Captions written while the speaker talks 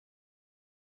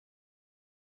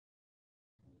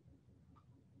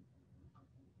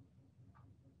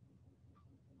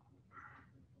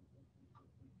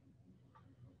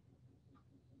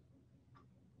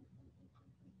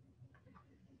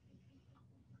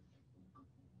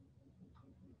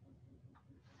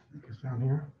down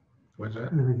here. What's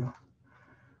that? There we go.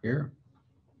 Here?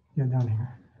 Yeah, down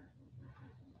here.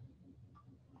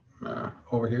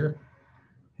 Over here?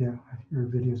 Yeah, your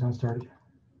video's not started.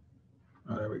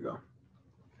 Oh, there we go.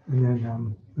 And then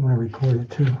I'm going to record it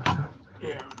too. So.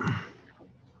 Yeah.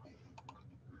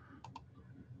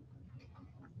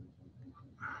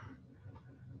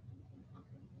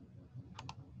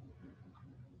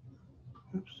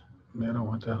 Oops. I don't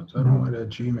want that. I don't know why that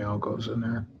Gmail goes in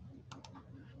there.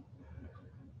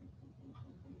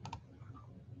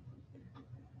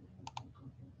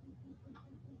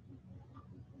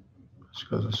 It's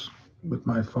because it's with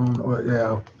my phone. Oh,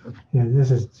 yeah. Yeah,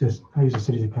 this is just, I use the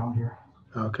city's account here.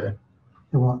 Okay.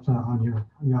 Well, it's not on your,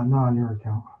 not on your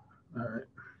account. All right.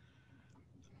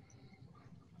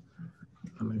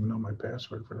 I don't even know my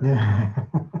password for that. Yeah.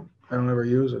 I don't ever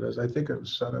use it. I think it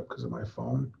was set up because of my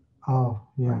phone. Oh,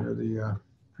 yeah. Under the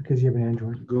Because you have an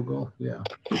Android. Google. Yeah.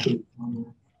 Okay.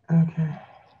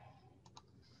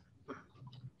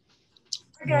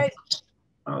 Okay.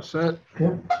 All set?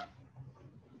 Yep.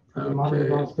 Monitor Okay.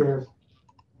 downstairs.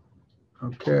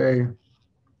 Okay.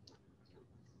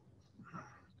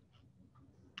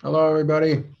 Hello,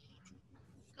 everybody.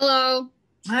 Hello.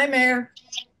 Hi, Mayor.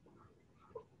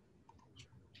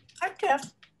 Hi,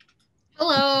 Jeff.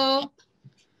 Hello.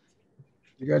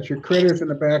 You got your critters in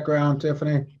the background,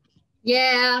 Tiffany.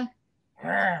 Yeah,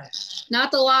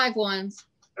 not the live ones.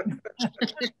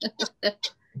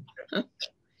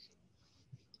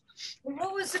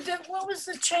 What was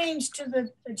the change to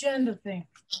the agenda thing?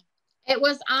 It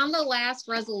was on the last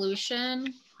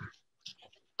resolution.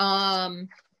 The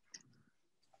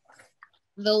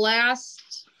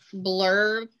last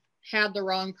blurb had the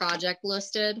wrong project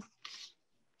listed.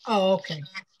 Oh, okay.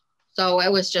 So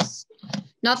it was just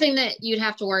nothing that you'd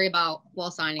have to worry about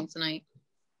while signing tonight.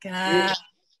 Got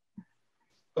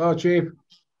Hello, Chief.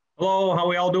 Hello, how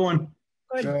we all doing?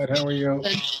 Good. Good. How are you?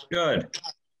 Good.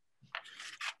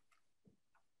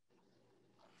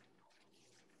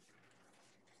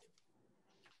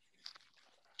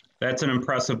 That's an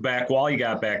impressive back wall you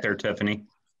got back there, Tiffany.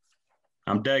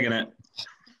 I'm digging it.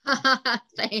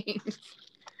 Thanks.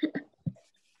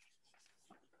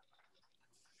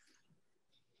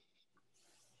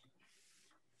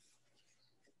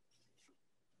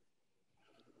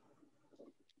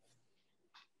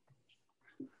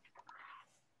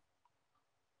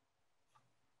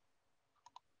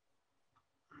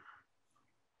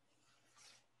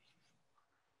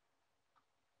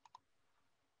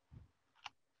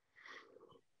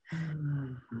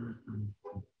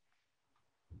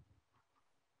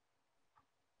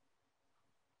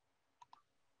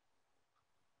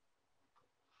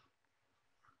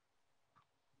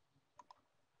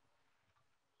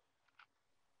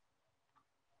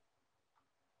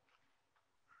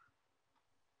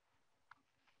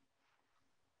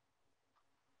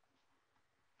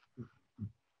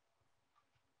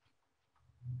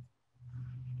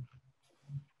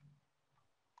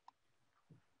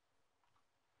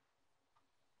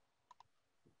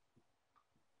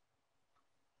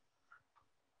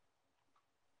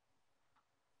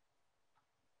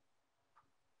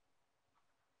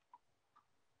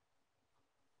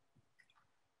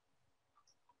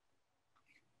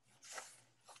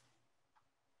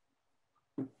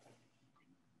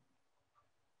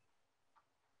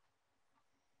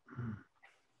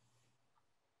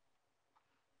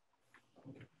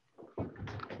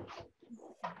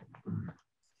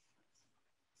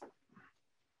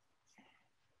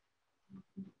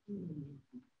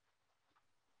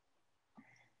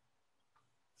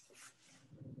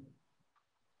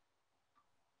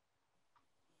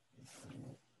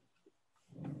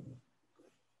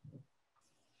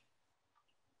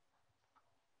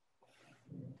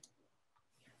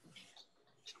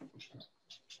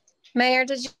 Mayor,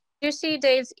 did you see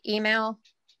Dave's email?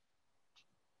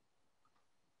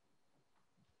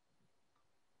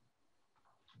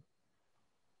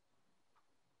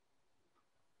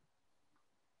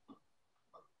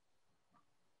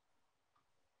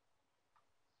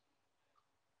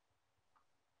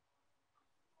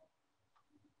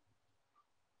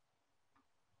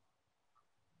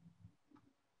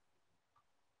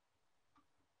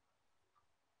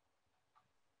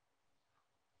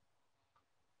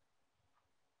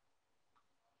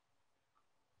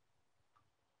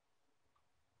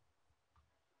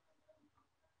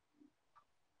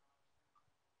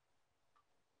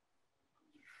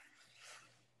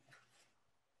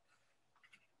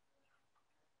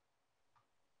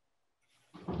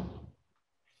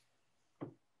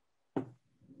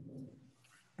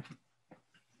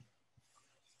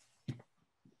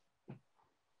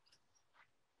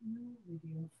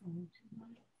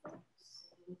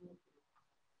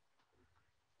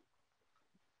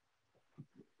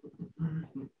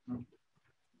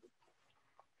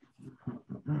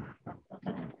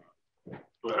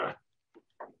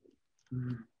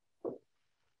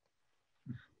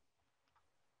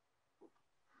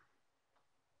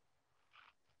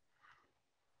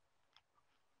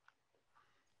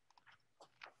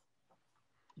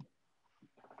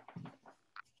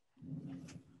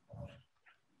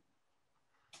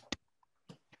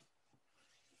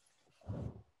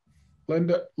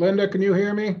 Linda, can you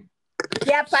hear me?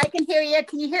 Yep, I can hear you.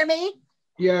 Can you hear me?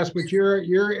 Yes, but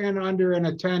you're in under an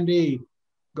attendee.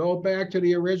 Go back to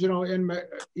the original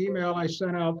email I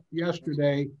sent out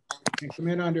yesterday and come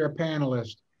in under a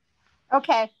panelist.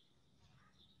 Okay.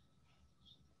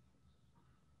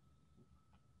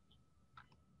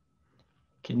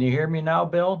 Can you hear me now,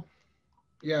 Bill?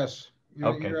 Yes.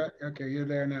 Okay. Okay, you're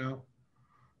there now.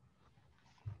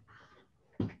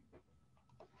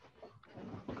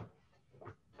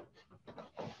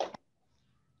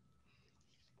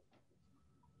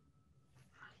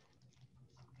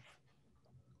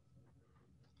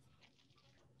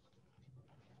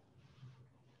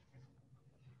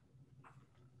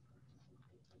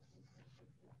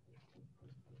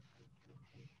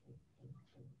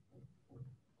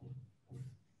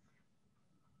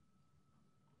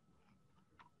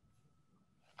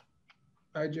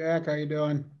 Hi, Jack. How you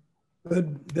doing?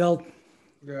 Good, Bill.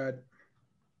 Good.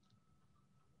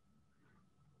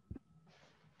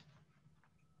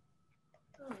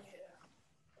 Oh, yeah.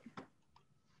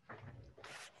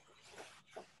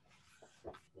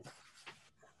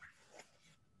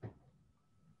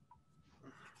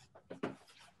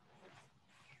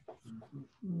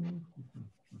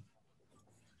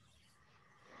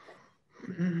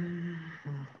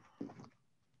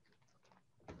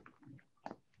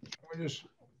 We're just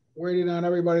waiting on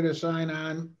everybody to sign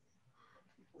on.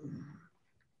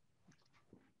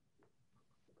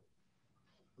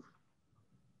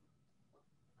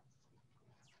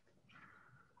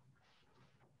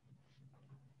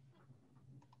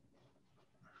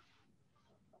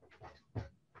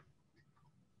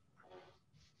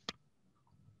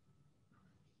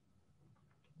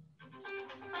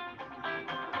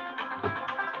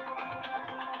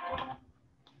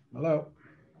 Hello.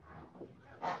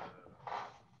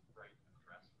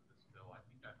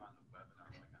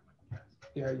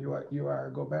 Yeah, you are.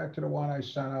 Go back to the one I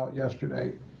sent out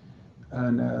yesterday,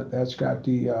 and that's got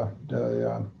the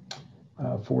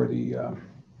for the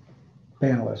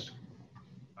panelists.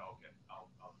 Okay, I'll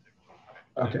take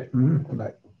a look. Okay.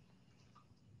 Bye.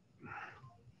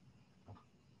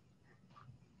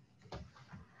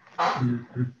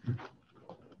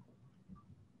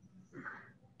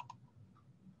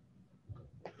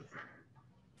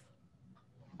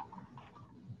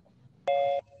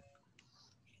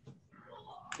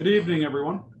 Good evening,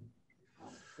 everyone.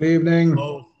 Good evening.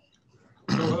 Hello.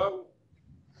 Hello.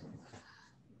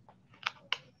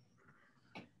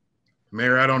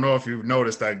 Mayor, I don't know if you've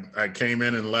noticed, I came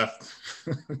in and left.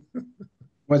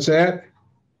 What's that?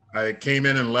 I came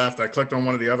in and left. I clicked on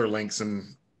one of the other links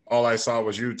and all I saw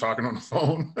was you talking on the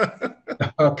phone.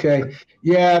 Okay.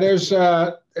 Yeah, there's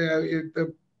the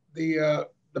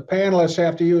panelists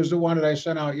have to use the one that I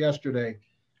sent out yesterday.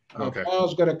 Okay.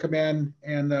 Paul's going to come in,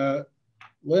 and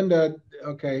Linda.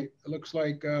 Okay, it looks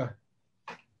like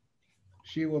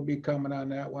she will be coming on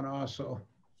that one also.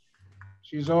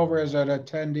 She's over as an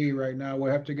attendee right now.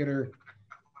 We'll have to get her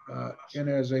in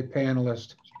as a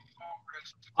panelist.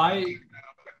 I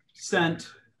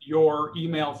sent your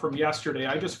email from yesterday.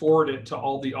 I just forwarded it to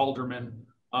all the aldermen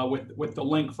with the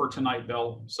link for tonight,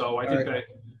 Bill. So I think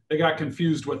they got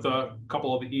confused with a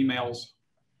couple of the emails.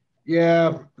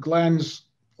 Yeah, Glenn's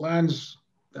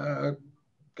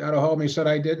got a hold of me, said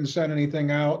I didn't send anything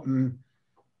out, and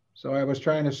so I was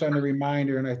trying to send a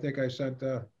reminder, and I think I sent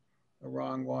the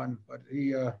wrong one. But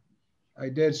I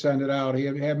did send it out. He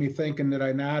had me thinking that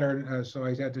I not, or so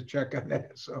I had to check on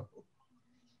that. So.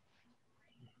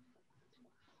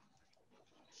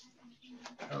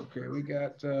 Okay, we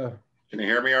got. Can you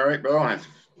hear me all right, Bill?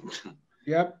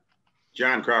 Yep.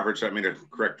 John Crawford sent me the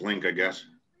correct link, I guess.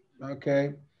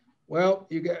 Okay. Well,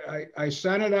 I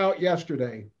sent it out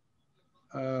yesterday.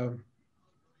 And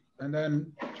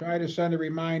then try to send a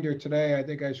reminder today. I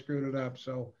think I screwed it up.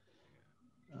 So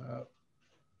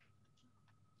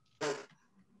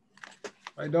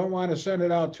I don't want to send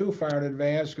it out too far in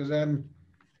advance, because then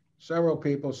several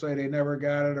people say they never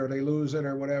got it or they lose it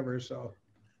or whatever. So.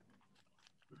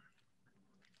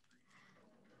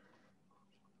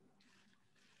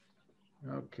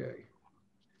 Okay.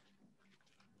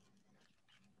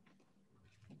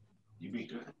 You be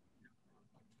good.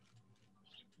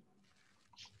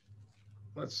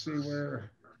 Let's see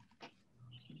where.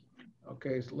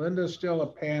 Okay, so Linda's still a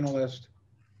panelist.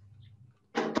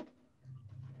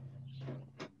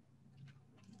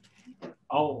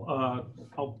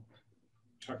 I'll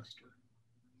text her.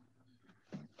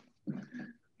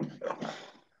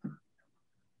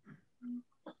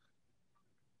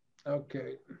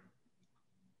 Okay.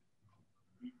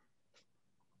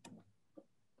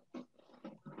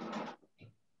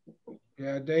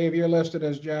 Yeah, Dave, you're listed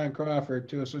as John Crawford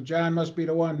too. So John must be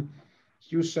the one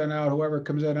you sent out. Whoever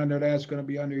comes in under that's going to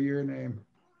be under your name.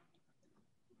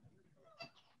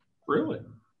 Really?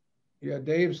 Yeah,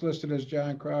 Dave's listed as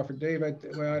John Crawford. Dave,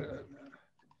 there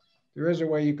is a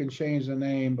way you can change the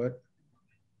name, but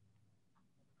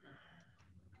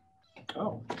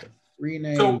Oh.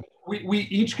 rename. So we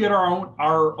each get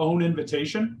our own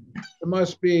invitation? It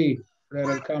must be that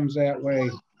it comes that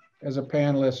way as a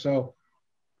panelist. So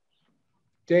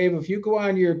Dave, if you go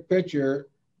on your picture.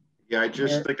 Yeah, I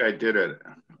just think I did it.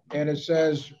 And it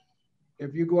says,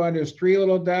 if you go on, there's three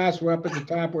little dots. We're up at the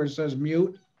top where it says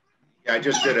mute. Yeah, I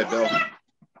just did it, Bill.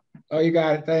 Oh, you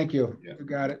got it. Thank you. Yeah. You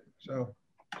got it. So,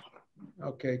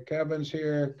 okay, Kevin's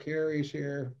here. Carrie's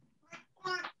here.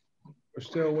 We're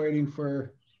still waiting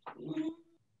for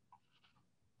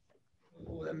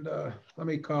Linda. Let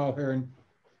me call her. And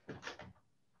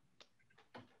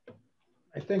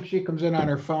I think she comes in on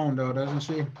her phone though, doesn't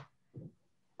she?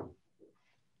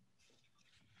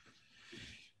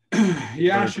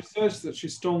 Yeah, she says that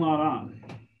she's still not on.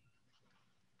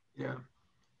 Yeah.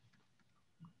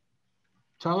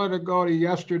 Tell her to go to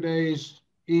yesterday's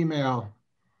email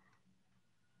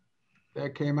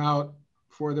that came out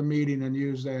for the meeting and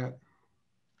use that.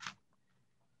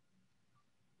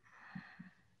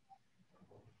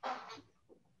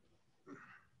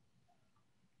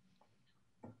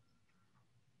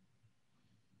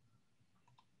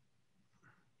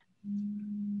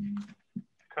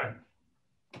 Okay.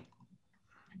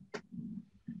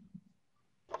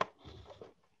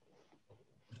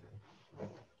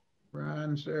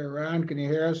 Ron's there. Ron, can you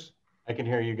hear us? I can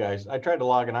hear you guys. I tried to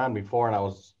log it on before and I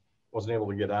wasn't able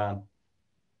to get on.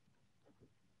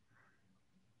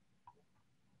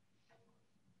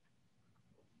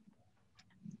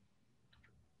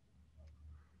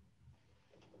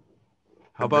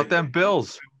 How about them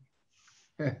Bills?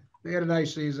 They had a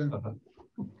nice season.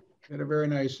 They had a very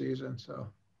nice season. So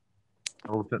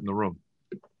Elephant in the room.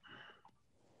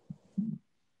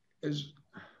 is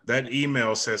That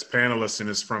email says panelists and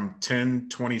it's from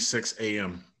 10:26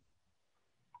 a.m.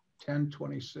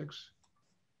 10:26.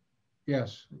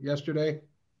 Yes, yesterday.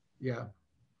 Yeah.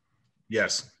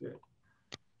 Yes.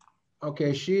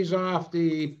 Okay, she's off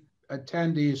the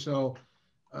attendee, so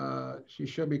she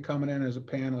should be coming in as a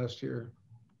panelist here.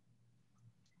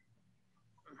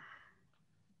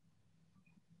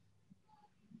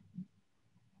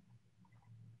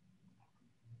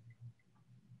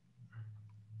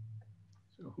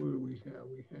 So who do we have?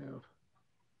 We have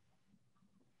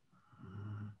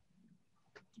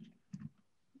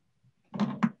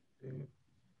Dave.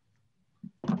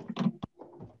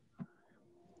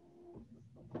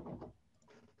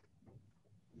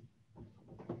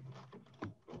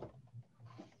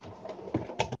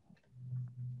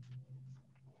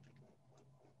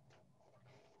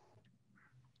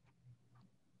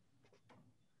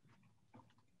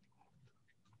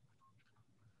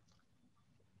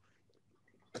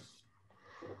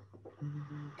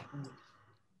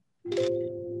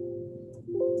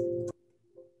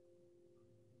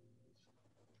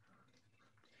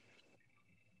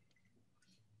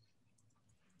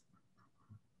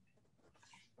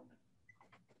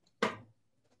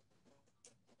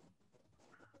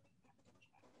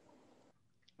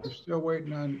 We're still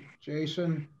waiting on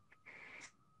Jason.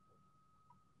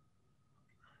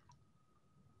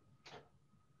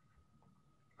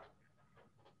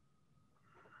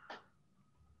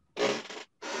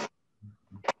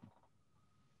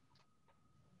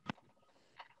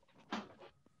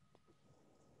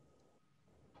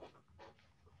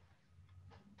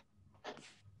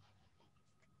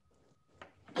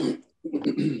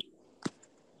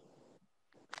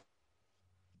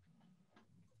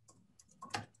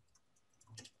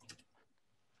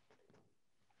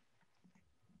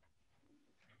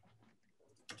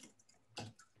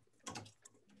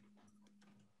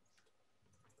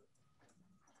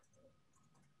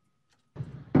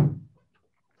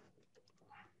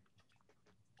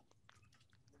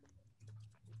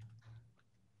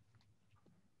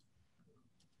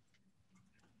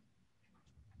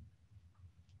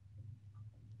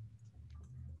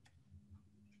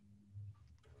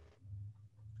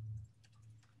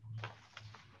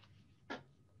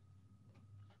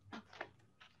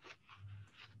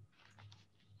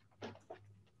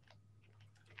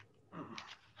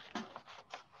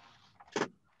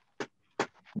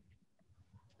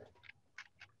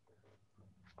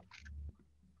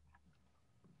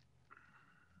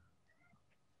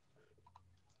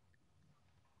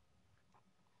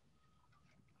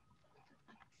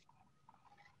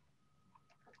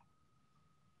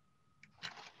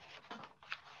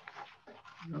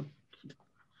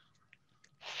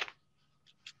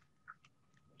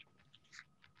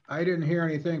 I didn't hear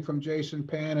anything from Jason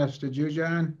Panis. Did you,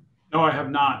 John? No, I have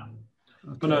not.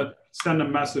 I'm Okay. gonna send a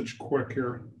message quick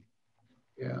here.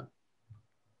 Yeah.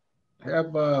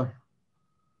 Have,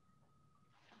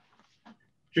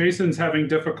 Jason's having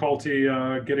difficulty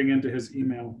getting into his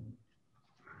email.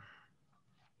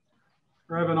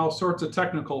 We're having all sorts of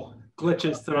technical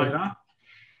glitches tonight, huh?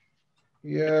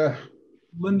 yeah,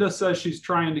 Linda says she's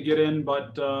trying to get in,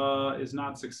 but is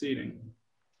not succeeding.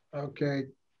 okay.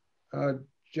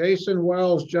 Jason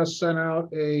Wells just sent out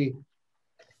a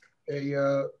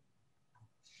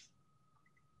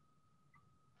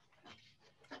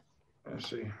let's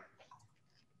see.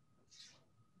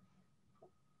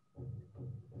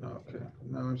 Okay,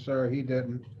 no, I'm sorry, he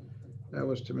didn't. That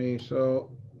was to me,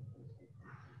 so.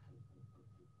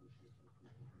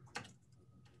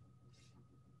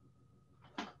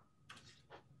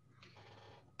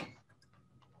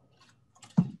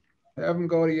 Have him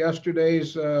go to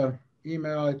yesterday's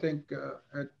email, I think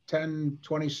at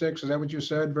 10:26. Is that what you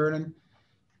said, Vernon?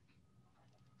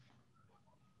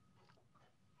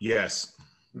 Yes.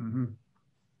 Mm-hmm.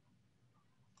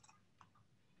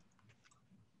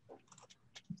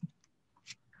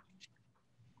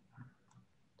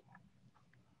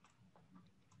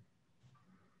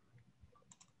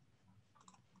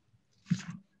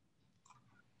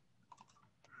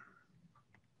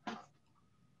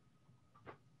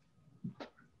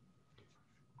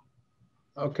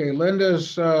 Okay,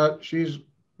 Linda's, she's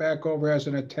back over as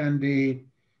an attendee.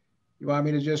 You want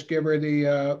me to just give her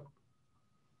the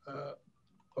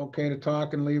okay to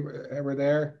talk and leave her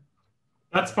there?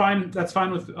 That's fine. That's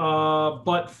fine with,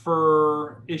 but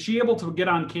for, is she able to get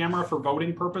on camera for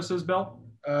voting purposes, Bill?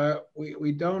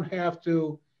 We don't have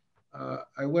to. I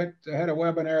had a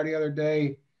webinar the other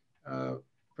day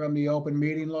from the open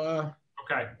meeting law.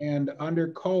 Okay. And under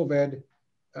COVID,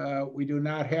 we do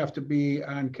not have to be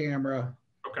on camera.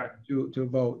 Okay. To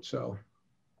vote, so.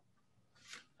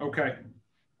 Okay.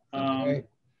 Okay.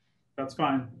 That's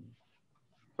fine.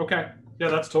 Okay. Yeah,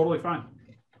 that's totally fine.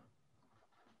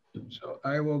 So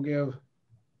I will give. Is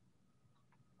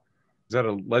that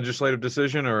a legislative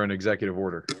decision or an executive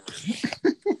order?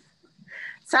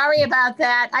 Sorry about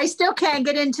that. I still can't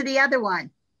get into the other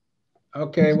one.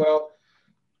 Okay, well,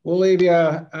 we'll leave you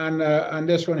on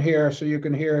this one here so you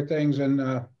can hear things. And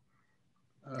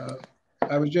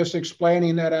I was just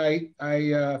explaining that I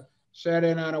sat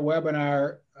in on a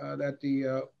webinar that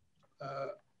the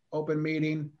open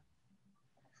meeting,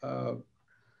 on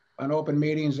open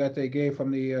meetings that they gave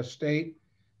from the state,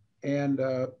 and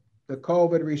the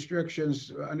COVID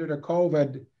restrictions under the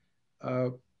COVID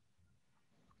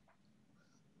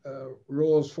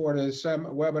rules for the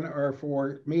webinar or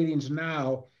for meetings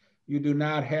now. You do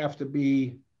not have to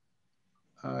be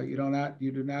you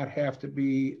do not have to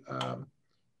be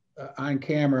on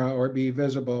camera or be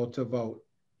visible to vote.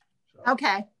 So,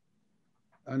 okay.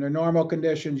 Under normal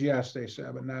conditions, yes, they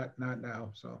said, but not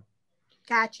now. So.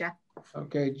 Gotcha.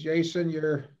 Okay, Jason,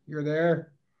 you're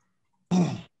there.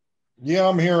 Yeah,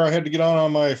 I'm here. I had to get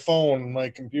on my phone. My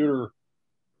computer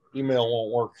email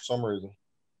won't work for some reason.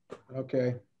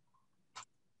 Okay.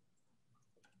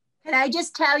 Can I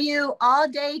just tell you, all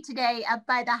day today up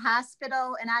by the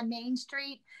hospital and on Main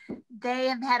Street, they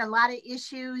have had a lot of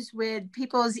issues with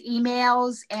people's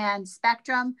emails and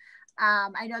Spectrum.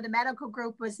 I know the medical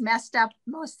group was messed up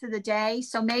most of the day,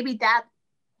 so maybe that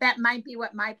might be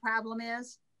what my problem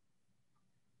is.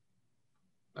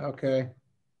 Okay.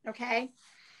 Okay.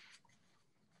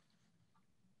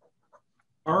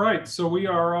 All right, so we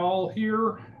are all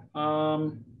here. I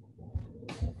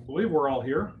believe we're all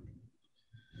here.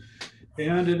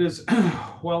 And it is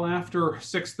well after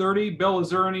 6:30. Bill, is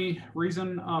there any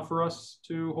reason for us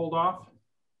to hold off?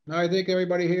 No, I think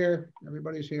everybody's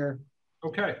here.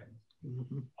 Okay.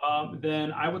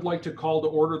 Then I would like to call to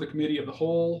order the Committee of the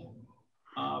Whole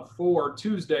for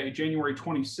Tuesday, January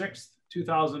 26th,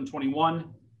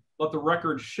 2021. Let the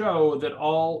record show that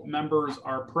all members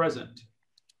are present.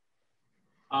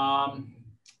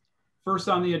 First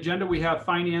on the agenda, we have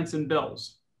finance and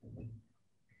bills.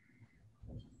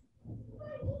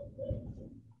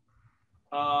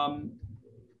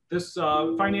 This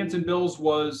finance and bills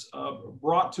was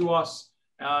brought to us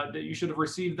that you should have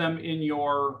received them in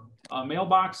your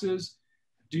mailboxes.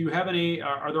 Do you have any,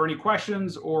 are there any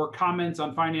questions or comments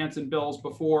on finance and bills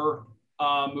before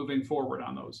moving forward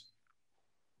on those?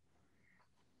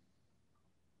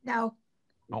 No.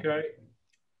 Okay.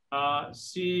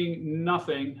 Seeing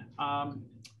nothing, I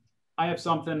have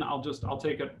something. I'll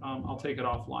take it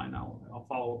offline. I'll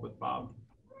follow up with Bob.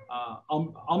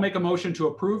 I'll make a motion to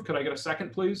approve. Could I get a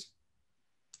second, please?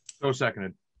 So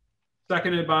seconded.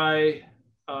 Seconded by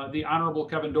the Honorable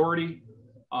Kevin Doherty.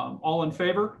 All in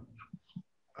favor?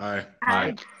 Aye.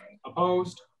 Aye.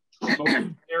 Opposed?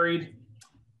 Motion carried.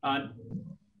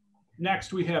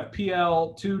 Next, we have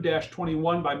PL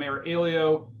 2-21 by Mayor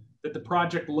Alio, that the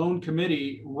project loan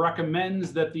committee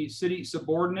recommends that the city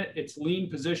subordinate its lien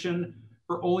position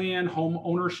for Olean Home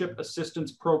Ownership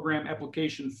Assistance Program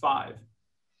Application 5.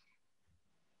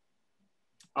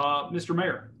 Mr.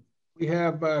 Mayor. We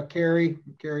have Carrie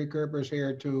Kerber's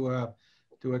here to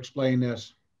explain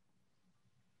this.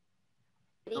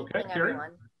 Good Okay, evening, Carrie.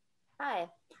 everyone. Hi.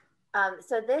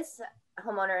 So this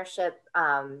homeownership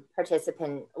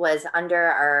participant was under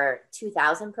our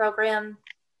 2000 program.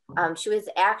 She was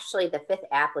actually the 5th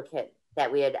applicant that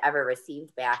we had ever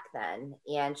received back then.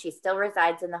 And she still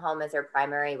resides in the home as her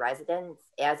primary residence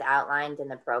as outlined in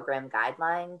the program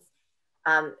guidelines.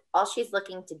 All she's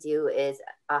looking to do is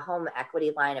a home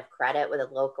equity line of credit with a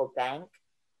local bank.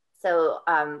 So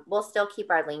we'll still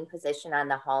keep our lien position on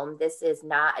the home. This is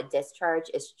not a discharge,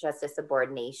 it's just a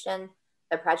subordination.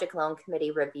 The project loan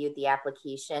committee reviewed the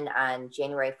application on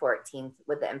January 14th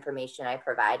with the information I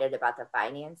provided about the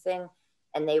financing,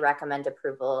 and they recommend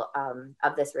approval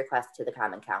of this request to the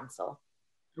Common Council.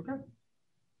 Okay.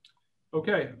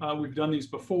 Okay, we've done these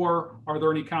before. Are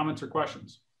there any comments or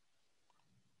questions?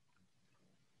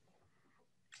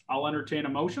 I'll entertain a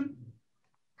motion.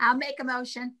 I'll make a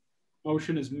motion.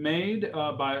 Motion is made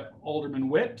by Alderman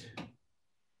Witt.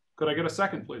 Could I get a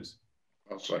second, please?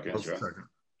 I'll second, Jeff.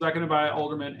 Seconded by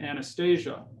Alderman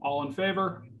Anastasia. All in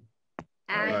favor?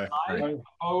 Aye. Aye.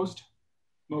 Opposed?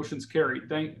 Motion's carried.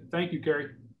 Thank you, Carrie.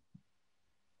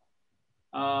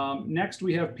 Next,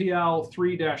 we have PL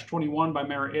 3-21 by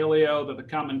Mayor Alio, that the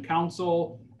Common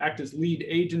Council act as lead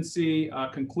agency,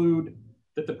 conclude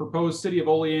that the proposed City of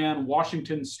Olean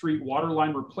Washington Street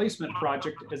waterline replacement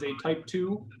project is a type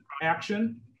 2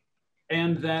 action,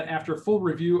 and that after full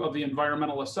review of the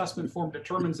environmental assessment form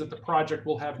determines that the project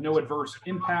will have no adverse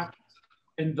impact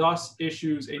and thus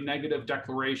issues a negative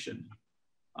declaration.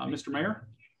 Mr. Mayor?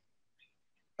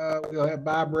 We'll have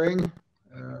Bob Ring.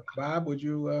 Bob, would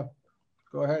you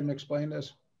go ahead and explain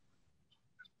this?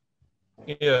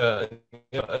 Yeah,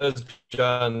 as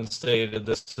John stated,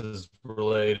 this is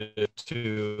related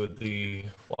to the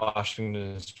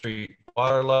Washington Street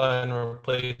waterline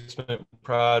replacement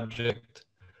project.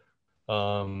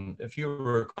 If you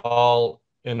recall,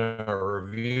 in our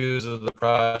reviews of the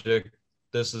project,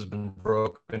 this has been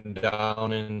broken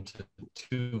down into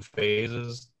 2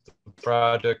 phases of the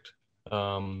project.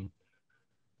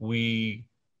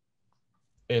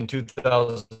 In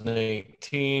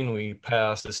 2018, we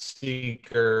passed a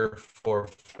seeker for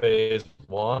phase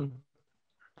 1.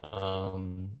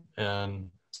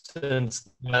 And since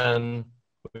then,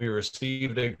 we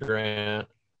received a grant,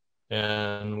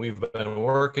 and we've been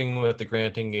working with the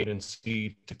granting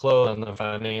agency to close on the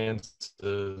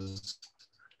finances.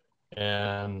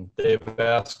 And they've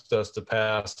asked us to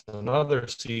pass another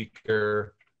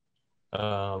seeker,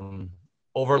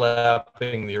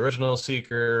 overlapping the original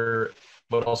seeker,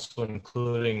 but also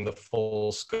including the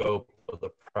full scope of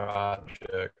the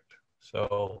project.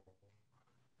 So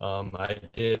I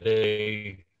did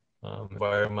a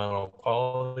environmental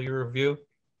quality review,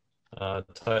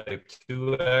 type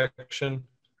 2 action,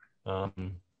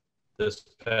 this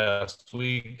past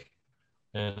week,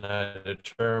 and I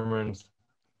determined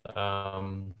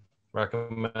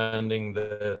recommending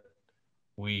that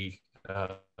we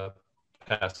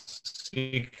pass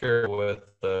seeker with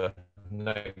the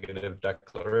negative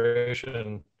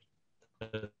declaration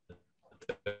that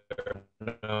there are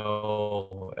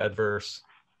no adverse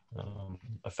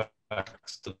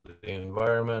effects to the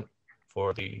environment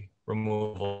for the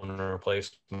removal and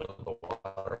replacement of the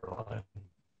water line.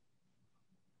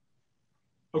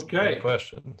 Okay. Any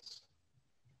questions?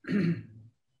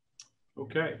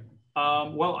 Okay.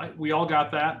 Well, we all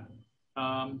got that.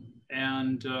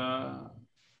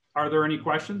 Are there any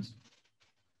questions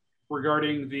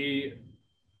regarding the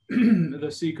the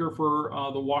seeker for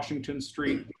the Washington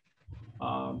Street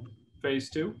phase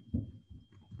 2?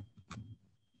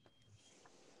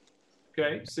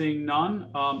 Okay, seeing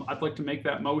none, I'd like to make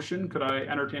that motion. Could I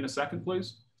entertain a second,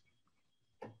 please?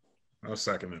 I'll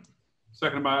second it.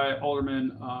 Seconded by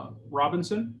Alderman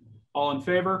Robinson. All in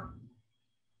favor?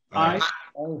 Aye.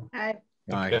 Aye.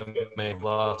 Aye. May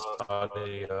lost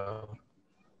body,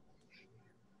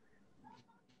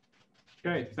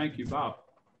 Okay, thank you, Bob.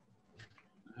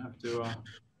 I have to, all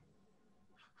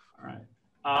right.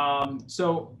 I'm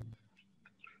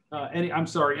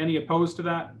sorry, any opposed to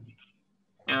that?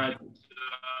 All right,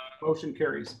 motion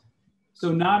carries.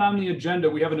 So not on the agenda,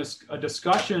 we have a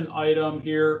discussion item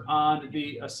here on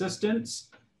the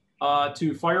assistance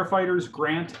to firefighters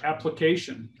grant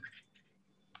application.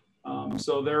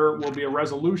 So there will be a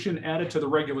resolution added to the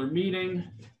regular meeting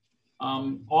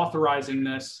authorizing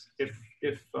this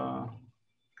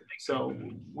so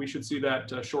we should see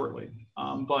that shortly.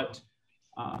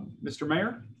 Mr.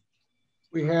 Mayor?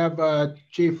 We have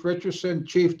Chief Richardson,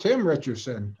 Chief Tim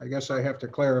Richardson. I guess I have to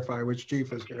clarify which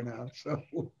chief is here now. So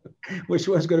which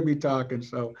one's going to be talking.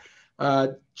 So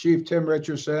Chief Tim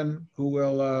Richardson, who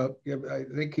will give, I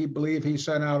think he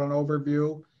sent out an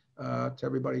overview to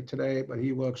everybody today, but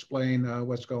he will explain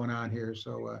what's going on here.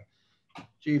 So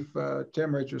Chief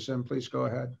Tim Richardson, please go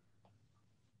ahead.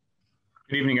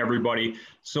 Good evening, everybody.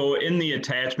 So in the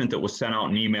attachment that was sent out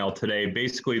in email today,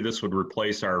 basically this would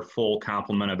replace our full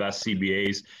complement of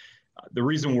SCBA's. The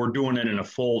reason we're doing it in a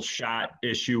full shot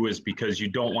issue is because you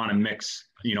don't want to mix,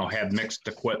 have mixed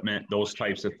equipment, those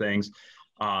types of things.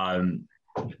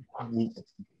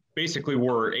 Basically,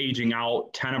 we're aging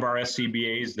out 10 of our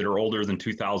SCBA's that are older than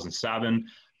 2007.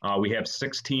 We have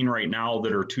 16 right now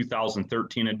that are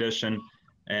 2013 edition.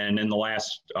 And in the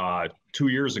last 2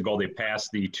 years ago, they passed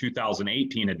the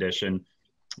 2018 edition,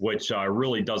 which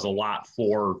really does a lot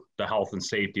for the health and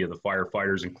safety of the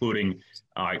firefighters, including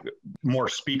more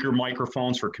speaker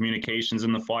microphones for communications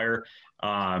in the fire.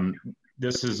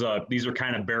 These are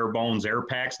kind of bare bones air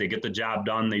packs. They get the job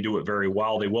done. They do it very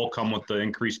well. They will come with the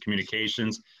increased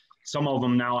communications. Some of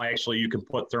them now, actually, you can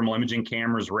put thermal imaging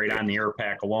cameras right on the air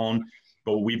pack alone.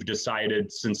 But we've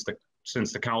decided since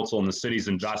the council and the city's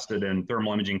invested in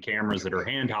thermal imaging cameras that are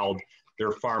handheld,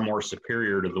 they're far more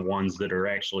superior to the ones that are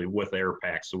actually with air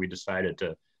packs. So we decided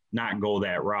to not go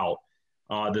that route.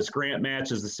 This grant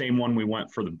match is the same one we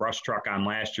went for the brush truck on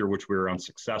last year, which we were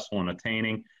unsuccessful in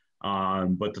attaining.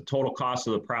 But the total cost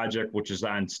of the project, which is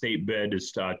on state bid,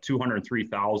 is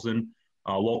 $203,000.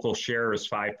 Local share is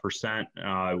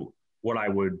 5%. What I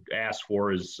would ask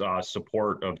for is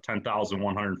support of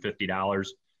 $10,150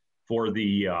 for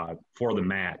the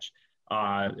match.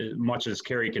 Much as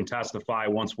Carrie can testify,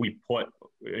 once we put,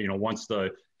 once the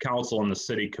council and the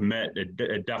city commit,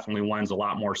 it definitely lends a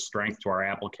lot more strength to our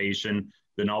application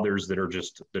than others that are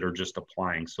just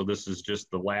applying. So this is just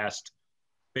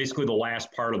basically the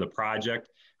last part of the project.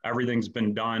 Everything's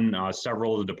been done.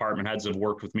 Several of the department heads have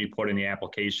worked with me putting the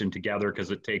application together because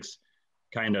it takes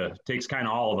kind of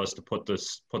all of us to put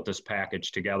this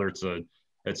package together. It's a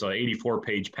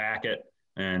 84-page packet.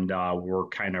 And we're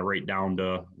kind of right down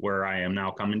to where I am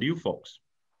now coming to you folks.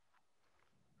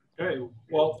 Okay,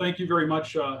 well, thank you very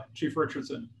much, Chief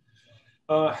Richardson.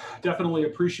 Definitely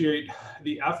appreciate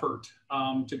the effort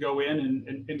to go in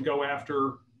and go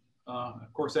after,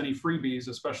 of course, any freebies,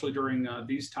 especially during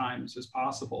these times as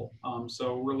possible.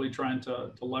 So really trying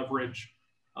to leverage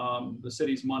the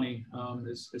city's money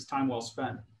is time well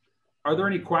spent. Are there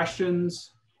any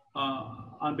questions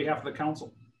on behalf of the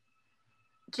council?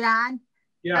 John?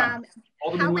 Yeah.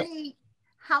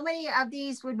 How many of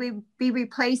these would we be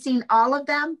replacing? All of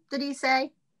them, did he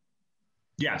say?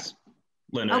 Yes,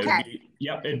 Linda. Okay.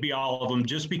 It'd be all of them,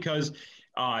 just because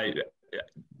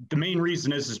the main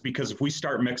reason is because if we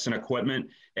start mixing equipment,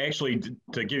 actually,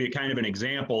 to give you kind of an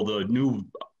example, the new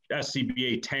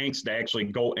SCBA tanks that actually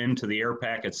go into the air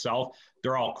pack itself,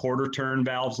 they're all quarter turn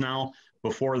valves now.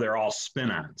 Before, they're all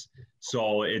spin-ons.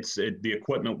 So the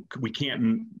equipment, we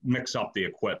can't mix up the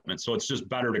equipment. So it's just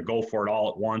better to go for it all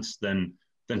at once than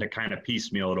to kind of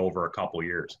piecemeal it over a couple of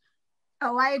years.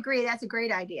 Oh, I agree. That's a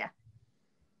great idea.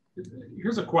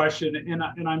 Here's a question, and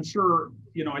I'm sure,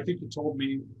 I think you told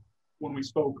me when we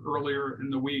spoke earlier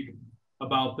in the week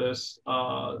about this,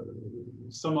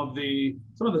 some of the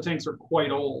tanks are quite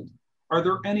old.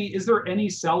 Is there any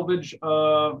salvage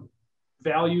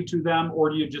value to them,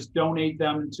 or do you just donate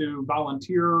them to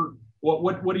volunteer?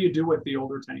 What do you do with the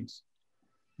older tanks?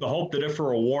 The hope that if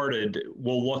we're awarded,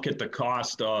 we'll look at the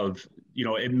cost of,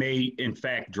 it may in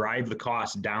fact drive the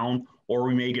cost down, or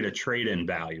we may get a trade-in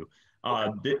value.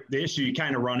 The issue you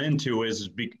kind of run into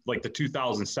is like the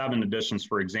 2007 editions,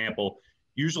 for example.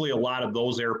 Usually a lot of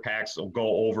those air packs will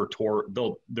go over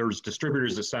there's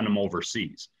distributors that send them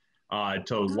overseas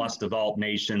to less developed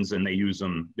nations, and they use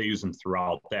them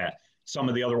throughout that. Some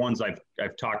of the other ones I've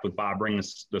talked with Bob Ring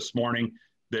this morning,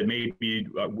 that may be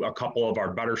a couple of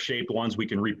our better shaped ones we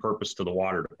can repurpose to the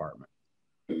water department.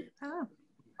 Oh.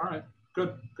 All right,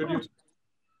 good news.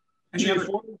 Chief,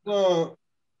 what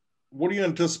do you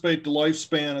anticipate the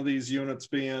lifespan of these units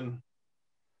being?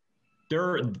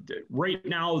 right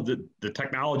now the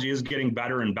technology is getting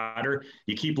better and better.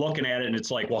 You keep looking at it and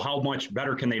it's like, well, how much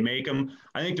better can they make them?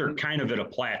 I think they're kind of at a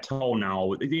plateau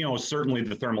now. You know, certainly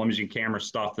the thermal imaging camera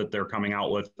stuff that they're coming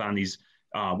out with on these,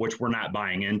 which we're not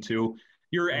buying into,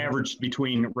 you're averaged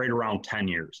between right around 10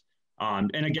 years.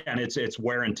 And again, it's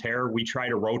wear and tear. We try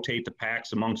to rotate the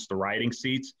packs amongst the riding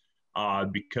seats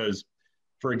because,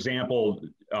 for example,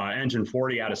 engine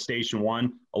 40 out of station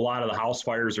 1, a lot of the house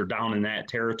fires are down in that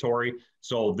territory.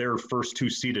 So their first 2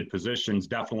 seated positions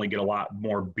definitely get a lot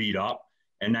more beat up.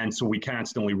 And then so we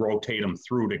constantly rotate them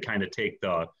through to kind of take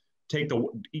the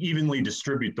evenly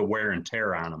distribute the wear and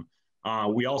tear on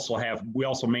them. We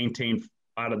also maintain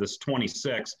out of this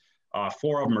 26,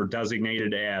 4 of them are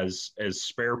designated as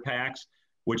spare packs,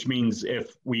 which means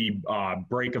if we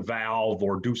break a valve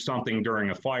or do something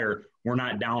during a fire, we're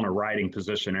not down a riding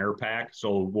position air pack.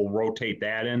 So we'll rotate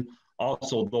that in.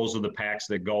 Also, those are the packs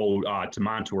that go to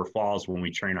Montour Falls when we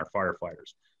train our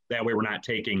firefighters. That way we're not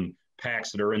taking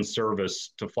packs that are in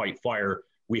service to fight fire.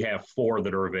 We have 4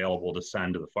 that are available to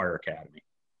send to the fire academy.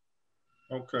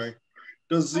 Okay.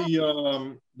 Does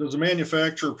the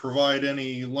manufacturer provide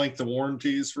any length of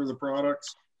warranties for the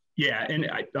products? Yeah, and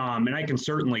I can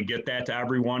certainly get that to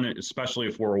everyone, especially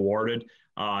if we're awarded.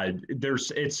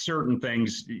 It's certain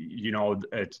things, you know,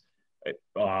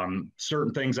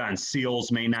 certain things on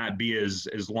seals may not be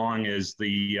as long as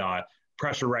the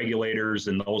pressure regulators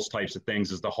and those types of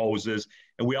things as the hoses.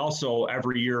 And we also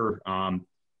every year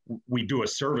we do a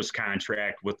service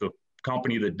contract with the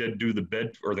company that did do the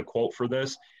bid or the quote for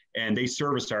this. And they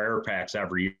service our air packs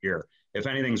every year. If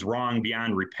anything's wrong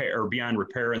beyond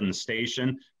repair in the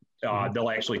station, they'll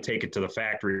actually take it to the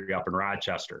factory up in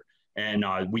Rochester. And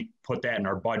we put that in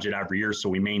our budget every year so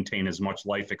we maintain as much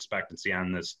life expectancy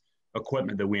on this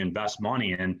equipment that we invest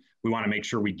money in. We want to make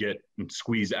sure we get and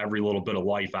squeeze every little bit of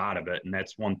life out of it. And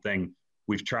that's one thing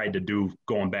we've tried to do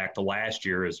going back to last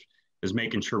year is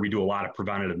making sure we do a lot of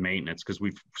preventative maintenance because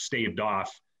we've staved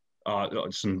off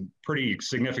some pretty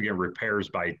significant repairs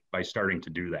by starting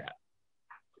to do that.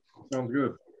 Sounds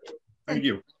good. Thank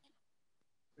you.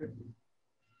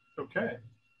 Okay.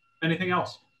 Anything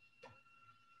else?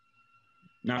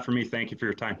 Not for me. Thank you for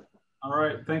your time. All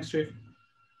right. Thanks, Chief.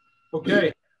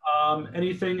 Okay.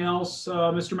 Anything else,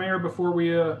 Mr. Mayor, before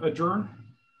we adjourn?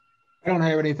 I don't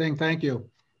have anything. Thank you.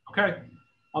 Okay.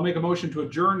 I'll make a motion to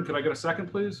adjourn. Could I get a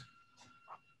second, please?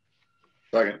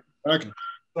 Second.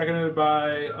 Seconded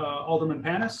by Alderman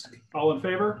Panis. All in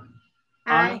favor?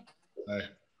 Aye. Aye.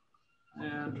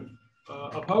 And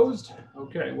opposed?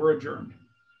 Okay, we're adjourned.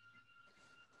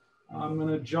 I'm going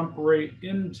to jump right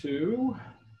into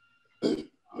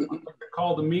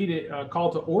call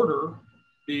to order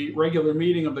the regular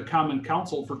meeting of the Common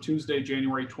Council for Tuesday,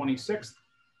 January 26th,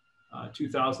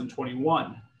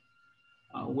 2021.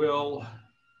 Will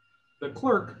the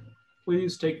clerk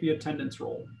please take the attendance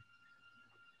roll?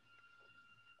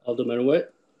 Alderman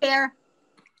Witt. Here.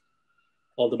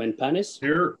 Alderman Panis.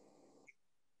 Here.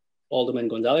 Alderman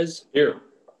Gonzalez. Here.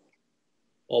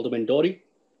 Alderman Doughty.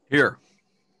 Here.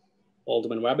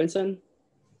 Alderman Robinson.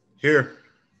 Here.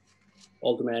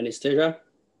 Alderman Anastasia.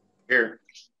 Here.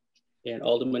 And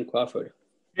Alderman Crawford.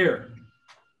 Here.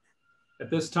 At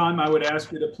this time, I would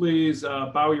ask you to please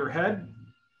bow your head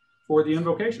for the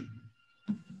invocation.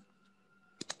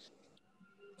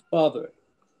 Father,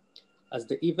 as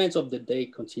the events of the day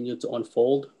continue to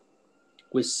unfold,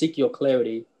 we seek your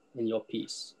clarity and your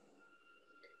peace.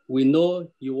 We know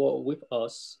you are with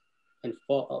us and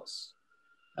for us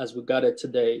as we gather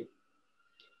today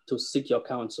to seek your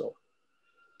counsel.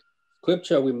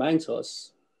 Scripture reminds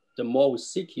us, the more we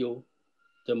seek you,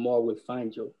 the more we'll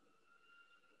find you.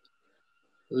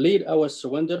 Lead our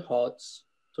surrendered hearts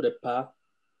to the path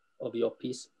of your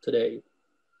peace today.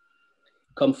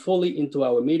 Come fully into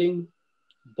our meeting,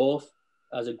 both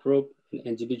as a group and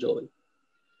individually,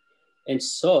 and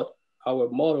sort our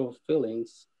mortal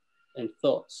feelings and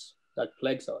thoughts that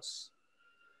plagues us.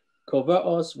 Cover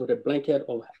us with a blanket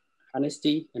of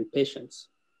honesty and patience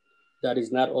that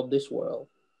is not of this world.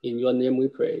 In your name we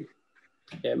pray.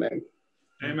 Amen.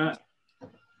 Amen.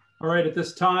 All right, at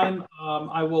this time,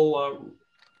 I will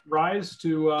rise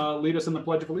to lead us in the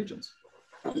Pledge of Allegiance.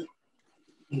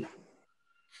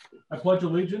 I pledge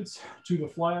allegiance to the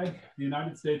flag of the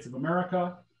United States of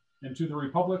America and to the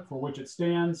republic for which it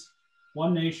stands,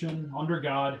 one nation, under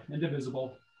God,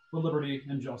 indivisible, with liberty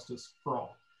and justice for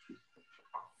all.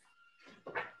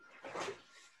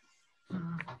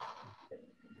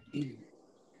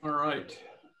 All right.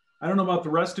 I don't know about the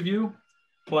rest of you,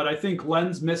 but I think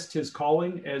Len's missed his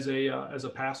calling as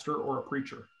a pastor or a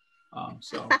preacher.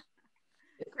 So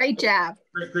great job.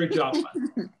 Great job,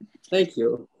 Len. Thank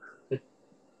you.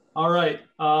 All right.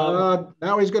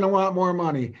 Now he's going to want more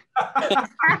money.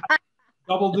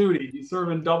 Double duty. He's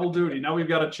serving double duty. Now we've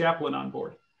got a chaplain on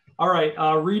board. All right.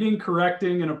 Reading,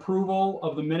 correcting, and approval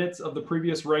of the minutes of the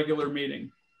previous regular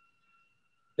meeting.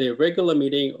 The regular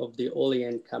meeting of the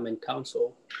Olean Common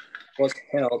Council was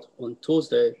held on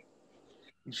Tuesday,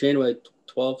 January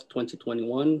 12,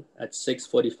 2021 at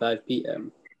 6:45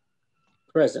 p.m.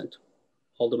 Present,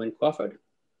 Alderman Crawford,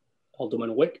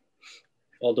 Alderman Witt,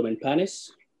 Alderman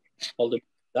Panis, Alderman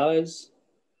Gonzalez,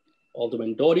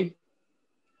 Alderman Doughty,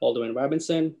 Alderman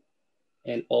Robinson,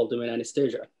 and Alderman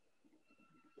Anastasia.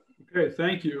 Okay,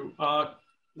 thank you.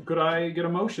 Could I get a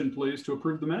motion, please, to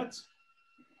approve the minutes?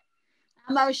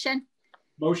 A motion.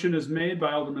 Motion is made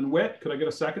by Alderman Witt. Could I get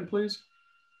a second, please?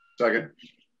 Second.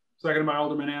 Second by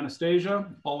Alderman Anastasia.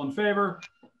 All in favor?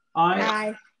 Aye.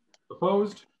 Aye.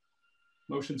 Opposed?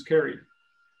 Motion's carried.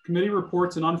 Committee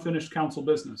reports and unfinished council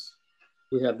business.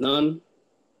 We have none.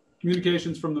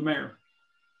 Communications from the mayor.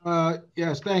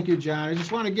 Yes, thank you, John. I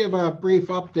just want to give a brief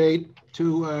update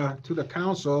to the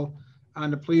council on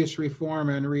the Police Reform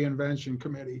and Reinvention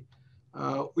Committee.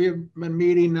 We have been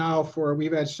meeting now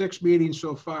we've had 6 meetings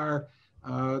so far.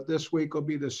 This week will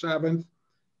be the 7th.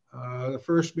 The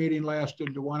first meeting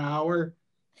lasted 1 hour,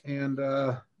 and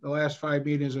the last 5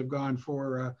 meetings have gone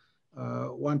for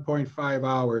 1.5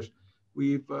 hours.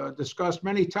 We've discussed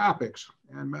many topics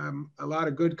and a lot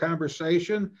of good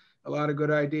conversation. A lot of good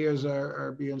ideas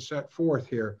are being set forth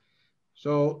here.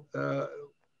 So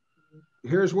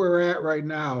here's where we're at right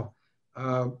now.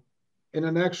 In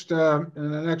the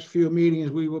next few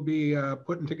meetings, we will be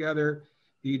putting together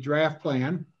the draft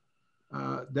plan.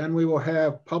 Then we will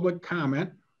have public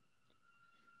comment.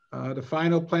 The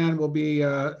final plan will be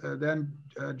then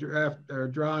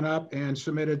drawn up and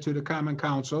submitted to the Common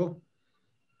Council,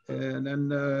 and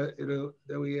then it'll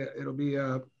be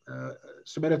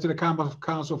submitted to the Common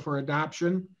Council for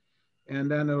adoption,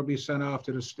 and then it'll be sent off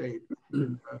to the state.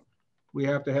 We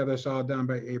have to have this all done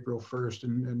by April 1st,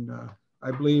 and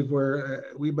I believe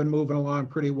we've been moving along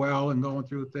pretty well and going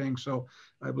through things, so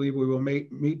I believe we will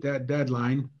meet that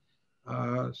deadline.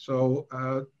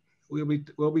 We'll be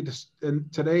in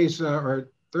today's or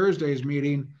Thursday's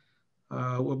meeting.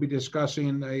 We'll be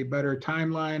discussing a better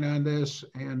timeline on this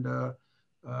and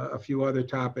a few other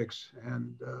topics,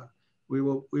 and we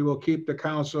will keep the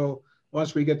council.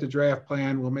 Once we get the draft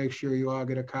plan, we'll make sure you all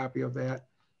get a copy of that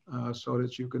so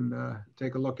that you can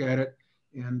take a look at it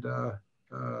and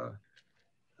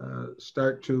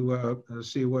start to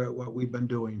see what we've been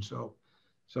doing. So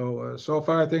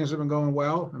far things have been going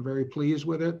well. I'm very pleased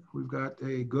with it. We've got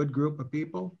a good group of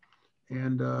people,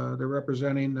 and they're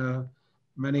representing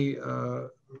many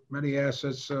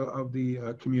assets of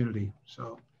the community.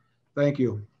 So thank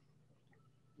you.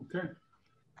 Okay.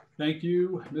 Thank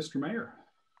you, Mr. Mayor.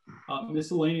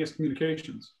 Miscellaneous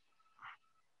communications.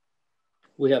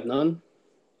 We have none.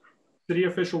 City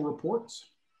official reports.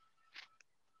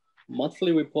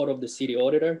 Monthly report of the city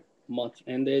auditor, month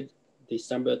ended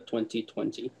December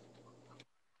 2020.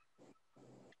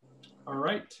 All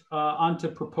right, on to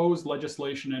proposed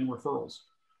legislation and referrals.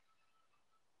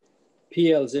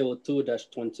 PL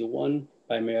 02-21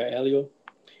 by Mayor Elio,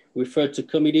 referred to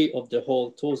Committee of the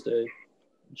Whole Tuesday,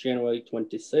 January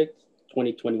 26,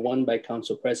 2021 by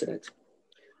Council President.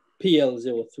 PL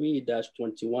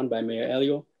 03-21 by Mayor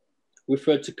Elio,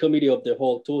 referred to Committee of the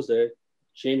Whole Tuesday,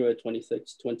 January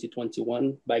 26,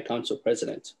 2021 by Council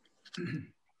President.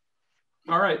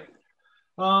 All right.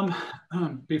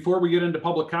 Before we get into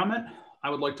public comment, I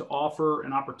would like to offer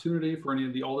an opportunity for any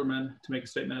of the aldermen to make a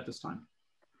statement at this time.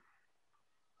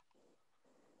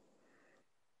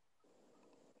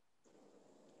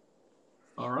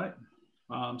 All right.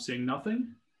 Seeing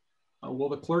nothing, will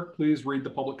the clerk please read the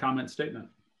public comment statement?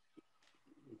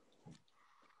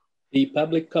 The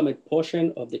public comment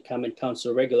portion of the Common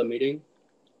Council regular meeting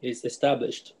is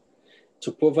established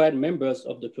to provide members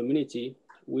of the community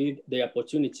with the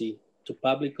opportunity to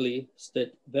publicly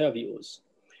state their views,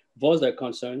 voice their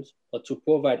concerns, or to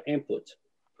provide input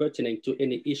pertaining to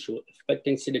any issue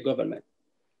affecting city government.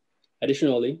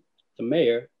 Additionally, the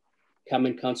mayor,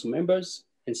 Common Council members,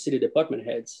 and city department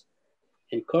heads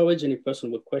encourage any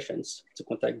person with questions to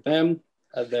contact them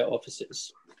at their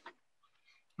offices.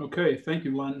 Okay, thank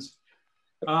you, Lenz.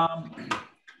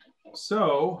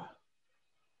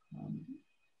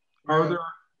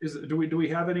 Do we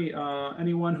have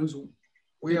anyone who's?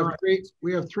 We have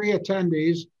three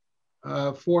attendees,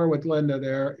 4 with Linda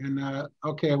there, and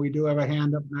okay, we do have a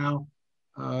hand up now.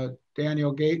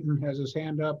 Daniel Gayton has his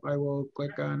hand up. I will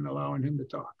click on allowing him to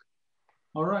talk.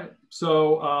 All right,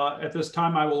 so at this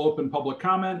time I will open public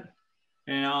comment,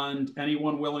 And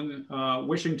anyone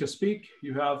wishing to speak,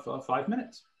 you have 5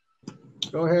 minutes.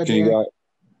 Go ahead, Can Dan.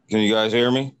 you guys hear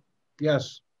me?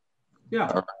 Yes.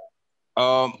 Yeah.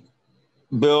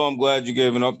 Bill, I'm glad you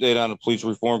gave an update on the Police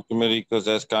Reform Committee, because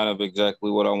that's kind of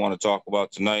exactly what I want to talk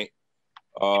about tonight.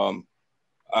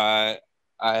 I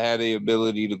had the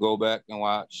ability to go back and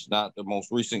watch not the most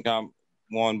recent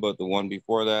one, but the one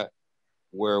before that,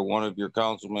 where one of your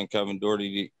councilmen, Kevin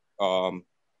Doherty,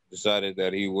 decided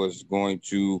that he was going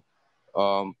to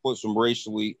put some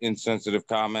racially insensitive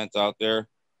comments out there,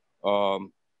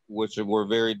 which were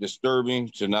very disturbing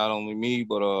to not only me,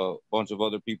 but a bunch of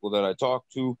other people that I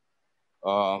talked to.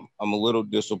 I'm a little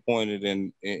disappointed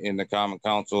in the Common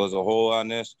Council as a whole on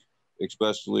this,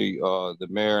 especially the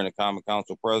mayor and the Common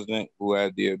Council president, who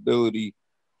had the ability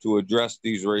to address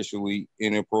these racially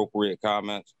inappropriate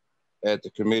comments at the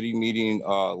committee meeting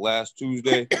last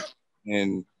Tuesday.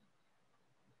 And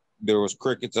there was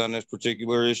crickets on this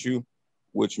particular issue,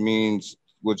 which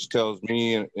tells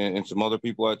me and some other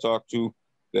people I talked to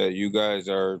that you guys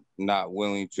are not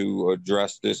willing to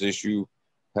address this issue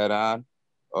head on.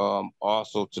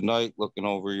 Also tonight, looking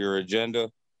over your agenda,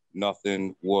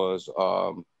 nothing was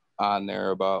on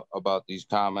there about these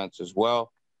comments as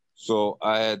well. So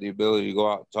I had the ability to go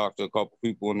out and talk to a couple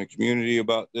people in the community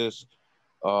about this,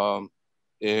 and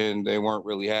they weren't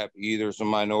really happy either, some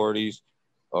minorities.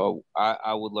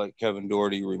 I would like Kevin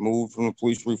Doherty removed from the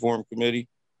Police Reform Committee.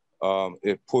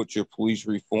 It puts your Police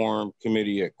Reform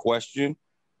Committee at question,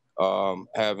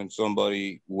 having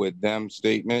somebody with them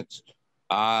statements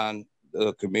on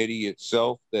the committee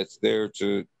itself that's there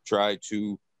to try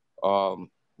to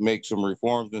make some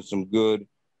reforms and some good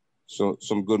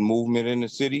movement in the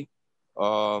city.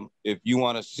 If you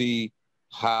want to see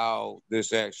how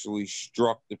this actually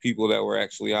struck the people that were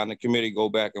actually on the committee, go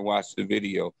back and watch the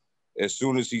video. As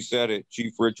soon as he said it,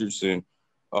 Chief Richardson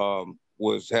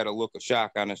had a look of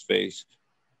shock on his face.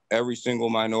 Every single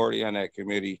minority on that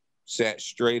committee sat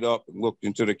straight up and looked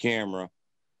into the camera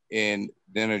and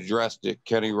then addressed it.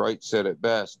 Kenny Wright said it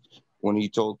best when he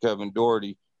told Kevin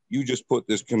Doherty, you just put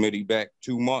this committee back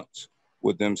 2 months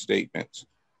with them statements.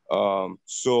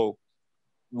 So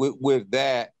with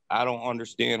that, I don't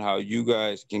understand how you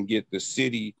guys can get the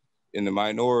city and the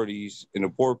minorities and the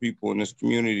poor people in this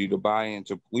community to buy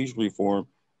into police reform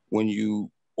when you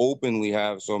openly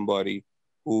have somebody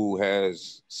who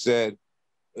has said,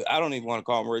 I don't even want to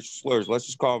call them racial slurs, let's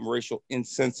just call them racial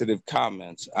insensitive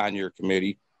comments on your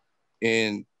committee.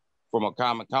 And from a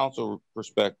Common Council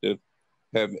perspective,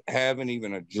 haven't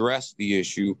even addressed the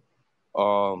issue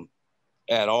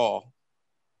at all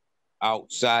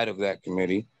outside of that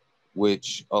committee,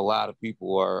 which a lot of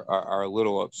people are a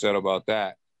little upset about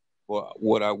that. But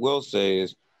what I will say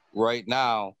is right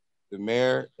now, the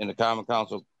mayor and the Common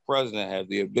Council president have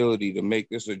the ability to make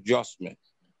this adjustment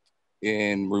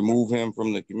and remove him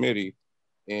from the committee.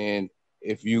 And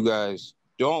if you guys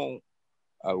don't,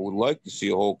 I would like to see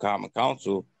a whole Common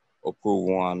Council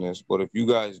approval on this. But if you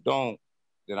guys don't,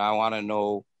 then I want to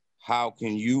know, how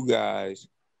can you guys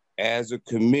as a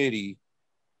committee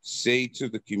say to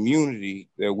the community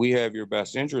that we have your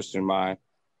best interest in mind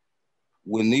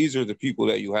when these are the people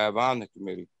that you have on the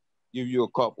committee? Give you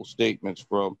a couple statements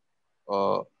from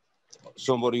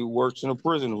somebody who works in a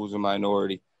prison who's a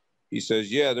minority. He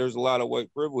says, yeah, there's a lot of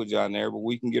white privilege on there, but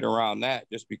we can get around that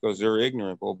just because they're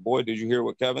ignorant. But boy, did you hear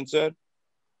what Kevin said?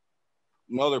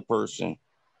 Another person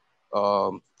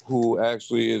who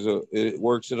actually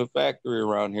works at a factory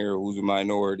around here who's a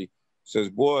minority says,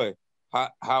 boy,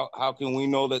 how can we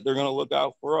know that they're going to look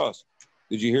out for us?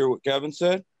 Did you hear what Kevin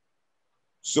said?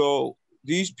 So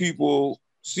these people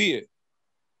see it.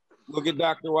 Look at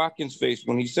Dr. Watkins' face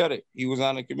when he said it. He was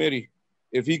on the committee.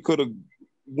 If he could have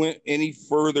went any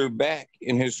further back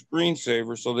in his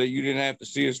screensaver so that you didn't have to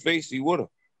see his face, he would have.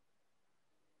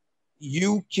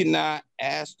 You cannot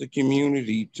ask the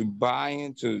community to buy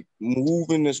into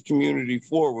moving this community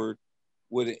forward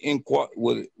with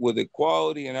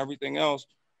equality and everything else,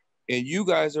 and you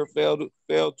guys are failed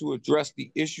to address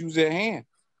the issues at hand.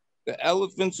 The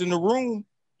elephants in the room,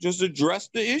 just address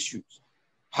the issues.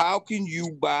 How can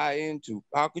you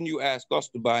ask us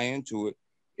to buy into it,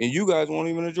 and you guys won't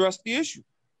even address the issue?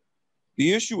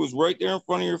 The issue is right there in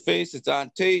front of your face. It's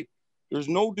on tape. There's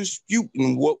no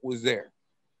disputing what was there.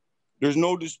 There's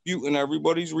no disputing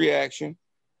everybody's reaction.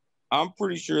 I'm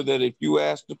pretty sure that if you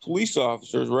ask the police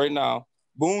officers right now,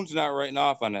 Boone's not writing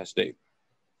off on that statement.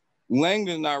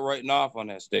 Langdon's not writing off on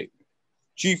that statement.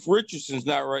 Chief Richardson's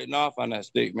not writing off on that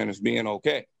statement as being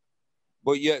okay.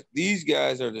 But yet these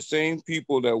guys are the same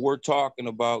people that we're talking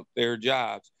about their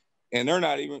jobs. And they're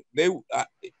not even,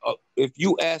 if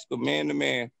you ask a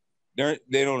man-to-man,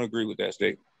 They don't agree with that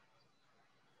statement.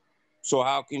 So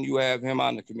how can you have him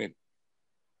on the committee?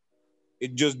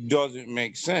 It just doesn't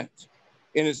make sense.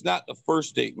 And it's not the first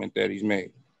statement that he's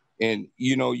made. And,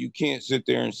 you know, you can't sit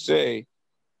there and say,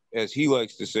 as he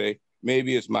likes to say,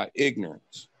 maybe it's my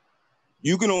ignorance.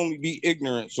 You can only be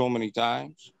ignorant so many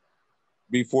times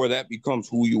before that becomes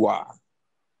who you are.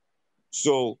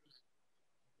 So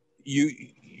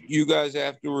you guys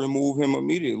have to remove him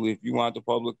immediately if you want the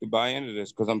public to buy into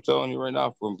this. Because I'm telling you right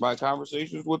now, from my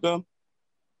conversations with them,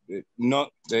 they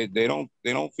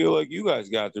don't feel like you guys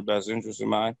got their best interest in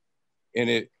mind.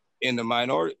 And in the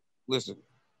minority, listen,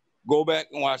 go back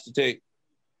and watch the tape.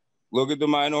 Look at the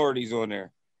minorities on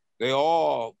there. They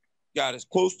all got as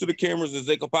close to the cameras as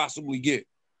they could possibly get.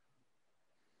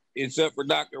 Except for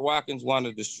Dr. Watkins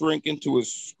wanted to shrink into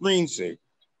his screensaver.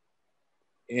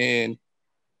 And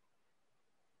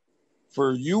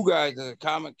for you guys as a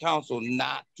common council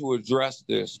not to address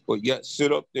this, but yet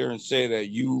sit up there and say that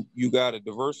you got a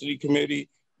diversity committee,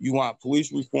 you want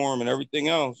police reform and everything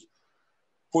else,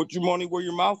 put your money where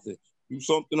your mouth is. Do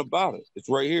something about it. It's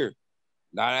right here.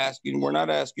 We're not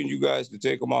asking you guys to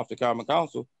take them off the common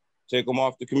council, take them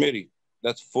off the committee.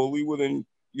 That's fully within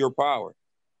your power.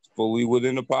 It's fully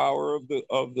within the power of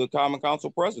the common council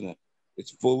president.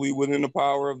 It's fully within the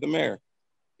power of the mayor.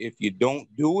 If you don't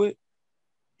do it,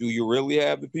 do you really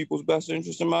have the people's best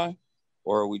interest in mind?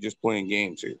 Or are we just playing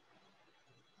games here?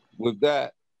 With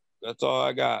that, that's all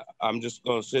I got. I'm just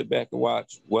gonna sit back and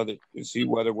watch and see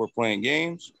whether we're playing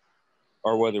games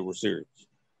or whether we're serious.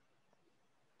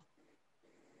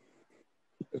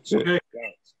 That's it. Okay.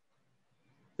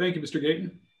 Thank you, Mr.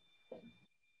 Gayton.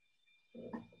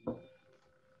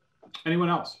 Anyone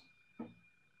else?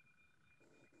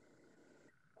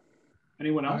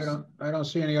 Anyone else? I don't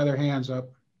see any other hands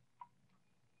up.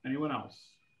 Anyone else?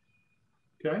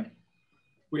 Okay.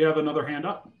 We have another hand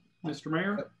up, Mr.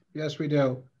 Mayor. Yes, we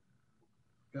do.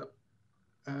 Yep.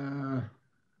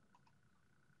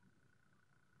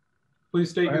 Please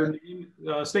state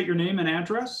your name and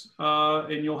address,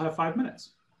 and you'll have 5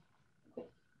 minutes.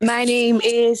 My name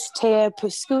is Taya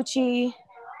Pascucci.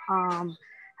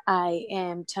 I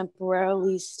am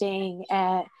temporarily staying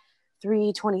at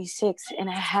 326 and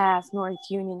a half North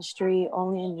Union Street,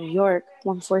 only in New York,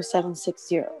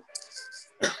 14760.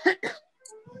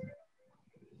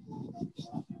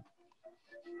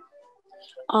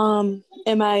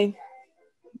 Am I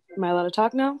allowed to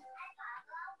talk now?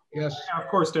 Yes. Yeah, of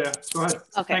course, Dad. Go ahead.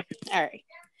 Okay. All right.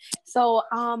 So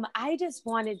I just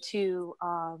wanted to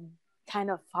kind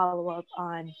of follow up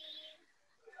on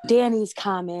Danny's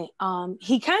comment.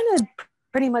 He kind of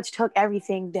pretty much took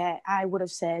everything that I would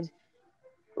have said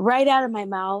right out of my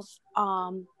mouth.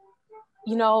 You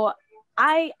know,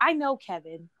 I know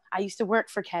Kevin. I used to work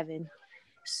for Kevin.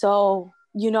 So,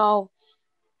 you know,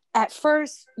 at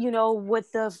first, you know,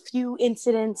 with the few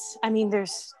incidents, I mean,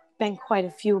 there's been quite a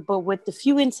few, but with the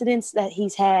few incidents that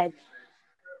he's had,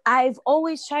 I've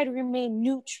always tried to remain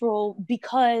neutral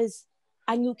because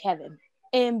I knew Kevin.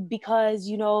 And because,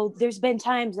 you know, there's been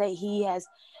times that he has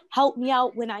helped me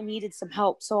out when I needed some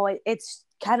help. So it's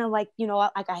kind of like, you know,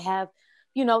 like I have,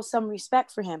 you know, some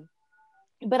respect for him.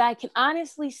 But I can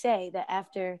honestly say that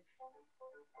after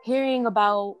hearing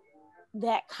about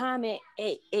that comment,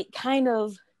 it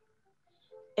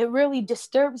really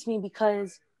disturbs me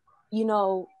because, you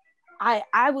know,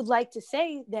 I would like to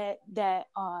say that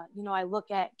you know, I look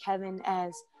at Kevin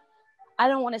as, I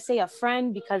don't want to say a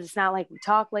friend because it's not like we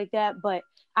talk like that, but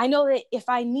I know that if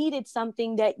I needed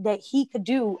something that he could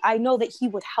do, I know that he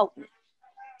would help me.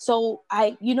 So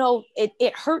you know,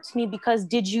 it hurts me because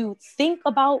did you think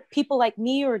about people like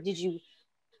me, or did you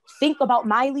think about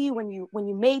Miley when you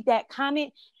made that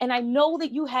comment? And I know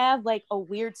that you have like a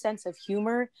weird sense of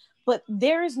humor, but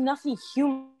there is nothing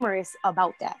humorous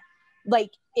about that.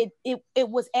 Like it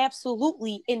was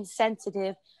absolutely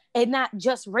insensitive, and not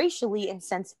just racially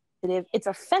insensitive, it's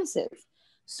offensive.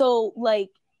 So like,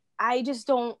 I just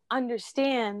don't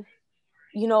understand,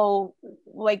 you know,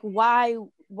 like why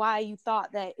you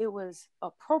thought that it was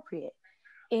appropriate.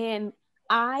 And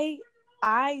I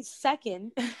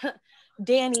second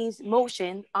Danny's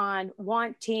motion on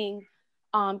wanting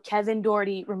Kevin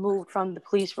Doherty removed from the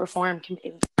police reform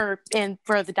committee and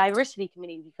for the diversity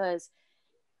committee, because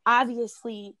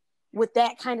obviously with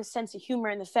that kind of sense of humor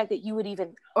and the fact that you would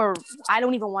even, or I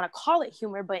don't even want to call it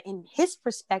humor, but in his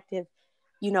perspective,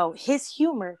 you know, his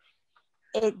humor,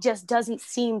 it just doesn't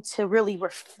seem to really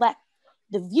reflect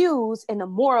the views and the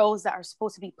morals that are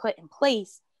supposed to be put in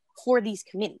place for these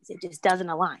committees. It just doesn't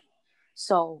align.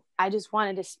 So I just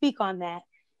wanted to speak on that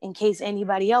in case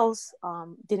anybody else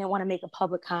didn't want to make a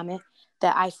public comment.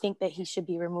 that I think that he should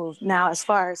be removed. Now, as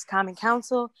far as Common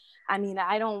Council, I mean,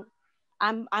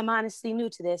 I'm honestly new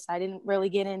to this. I didn't really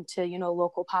get into,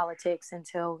 local politics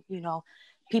until,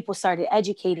 people started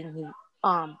educating me.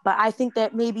 But I think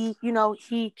that maybe,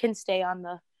 he can stay on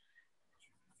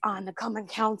the Common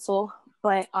Council.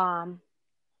 But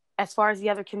as far as the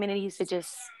other communities, it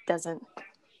just doesn't,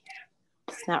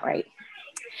 it's not right.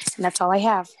 And that's all I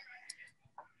have.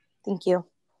 Thank you.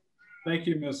 Thank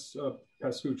you, Ms.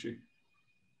 Pascucci.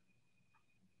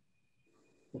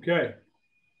 Okay.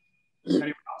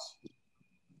 Anyone else?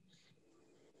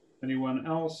 Anyone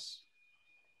else?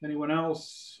 Anyone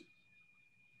else?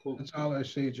 Cool. That's all I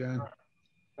see, John.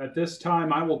 At this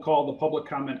time, I will call the public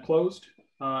comment closed.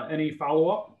 Any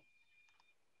follow-up?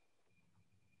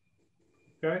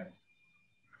 Okay.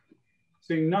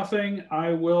 Seeing nothing,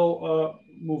 I will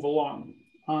move along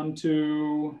on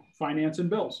to finance and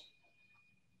bills.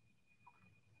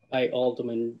 By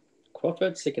Alderman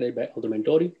Crawford, seconded by Alderman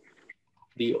Doughty.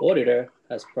 The auditor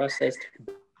has processed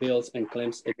bills and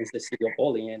claims against the city of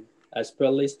Olean as per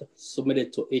list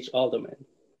submitted to each alderman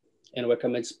and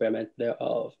recommends payment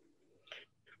thereof.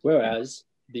 Whereas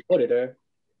the auditor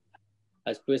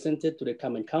has presented to the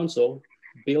Common Council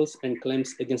bills and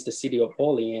claims against the city of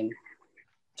Olean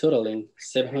totaling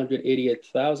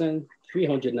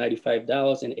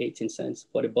 $788,395.18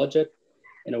 for the budget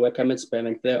and recommends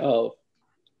payment thereof.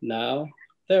 Now,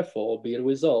 therefore, be it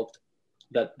resolved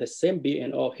that the same be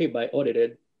and are hereby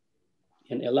audited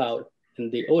and allowed,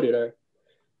 and the auditor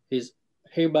is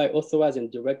hereby authorized and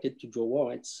directed to draw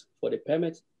warrants for the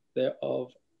payment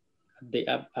thereof, the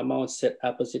amount set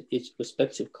opposite each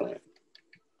respective claim.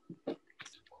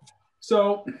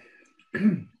 So,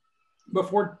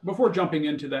 before jumping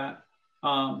into that,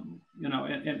 and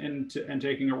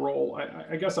taking a roll,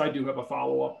 I guess I do have a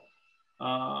follow-up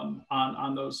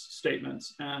on those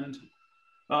statements, and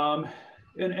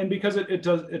because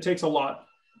it takes a lot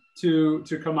to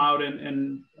come out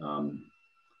and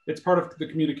it's part of the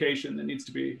communication that needs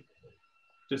to be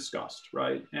discussed,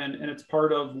 right? And it's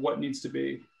part of what needs to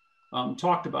be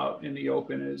talked about in the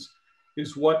open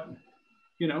is what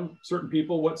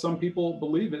what some people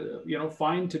believe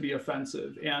find to be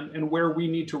offensive, and where we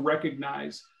need to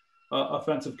recognize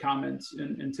offensive comments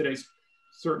in today's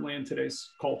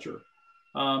culture.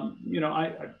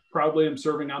 I proudly am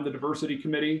serving on the diversity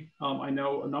committee. I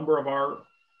know a number of our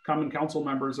Common Council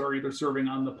members are either serving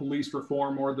on the police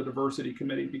reform or the diversity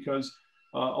committee because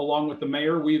along with the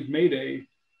mayor, we've made a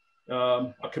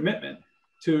commitment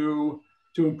to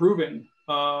improving,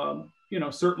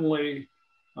 certainly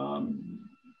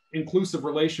inclusive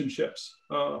relationships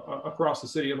across the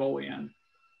city of Olean.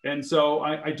 And so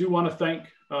I do want to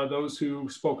thank those who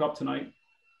spoke up tonight.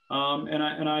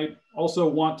 And I also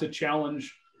want to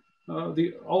challenge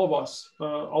all of us,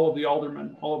 all of the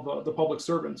aldermen, all of the public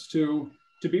servants to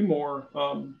be more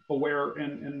aware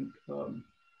and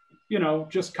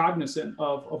just cognizant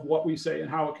of what we say and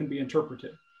how it can be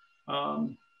interpreted.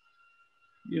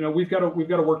 We've got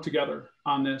to work together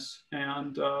on this,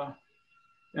 and I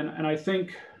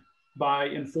think by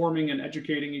informing and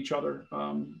educating each other,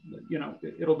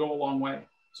 it'll go a long way.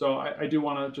 So I do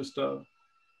want to just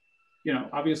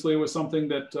obviously it was something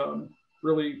that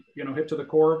really, hit to the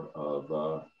core of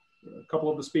a couple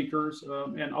of the speakers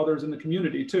and others in the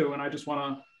community too. And I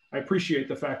appreciate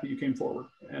the fact that you came forward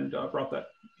and brought that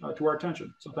to our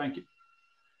attention. So thank you.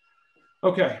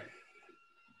 Okay.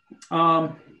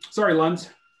 Sorry, Lens.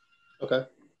 Okay.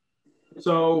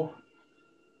 So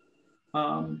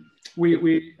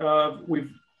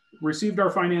we've received our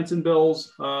finance and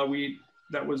bills.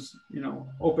 That was,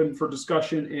 open for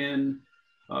discussion in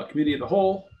committee of the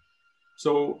whole.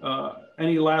 So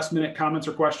any last minute comments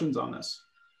or questions on this?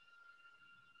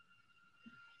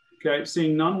 Okay,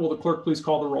 seeing none, will the clerk please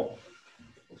call the roll?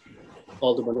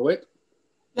 Alderman Witt?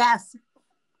 Yes.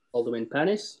 Alderman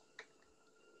Panis?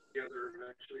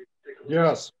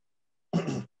 Yes.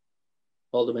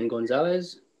 Alderman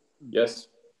Gonzalez? Yes.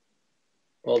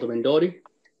 Alderman Doughty?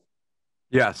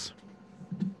 Yes.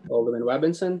 Alderman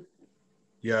Robinson?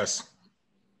 Yes.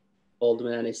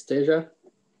 Alderman Anastasia?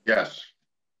 Yes.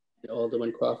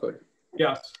 Alderman Crawford?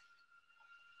 Yes.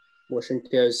 Motion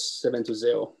carries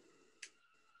 7-0.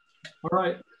 All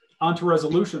right, on to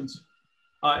resolutions.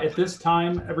 At this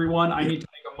time, everyone, I need to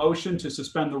make a motion to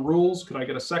suspend the rules. Could I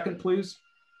get a second, please?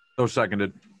 So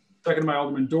seconded. Seconded by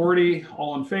Alderman Doherty.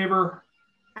 All in favor?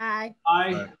 Aye.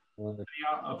 Aye. Any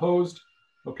opposed?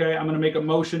 Okay, I'm going to make a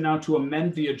motion now to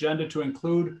amend the agenda to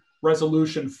include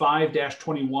resolution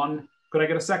 5-21. Could I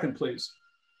get a second, please?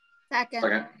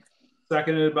 Second.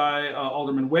 Seconded by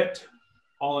Alderman Witt.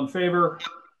 All in favor?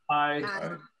 Aye.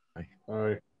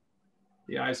 Aye.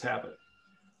 The ayes have it.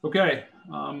 Okay,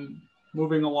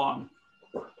 moving along.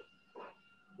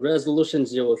 Resolution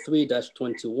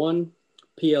 03-21,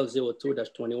 PL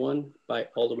 02-21 by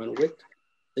Alderman Witt,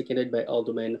 seconded by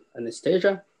Alderman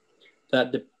Anastasia,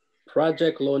 that the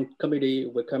Project Loan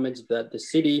Committee recommends that the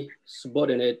city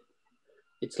subordinate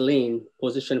its lien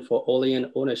position for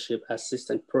Olean Ownership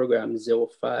Assistance Program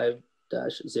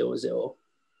 05-00.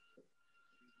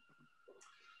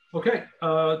 Okay,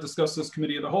 discuss this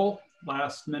committee of the whole.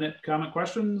 Last minute comment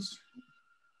questions.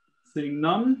 Seeing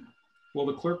none, will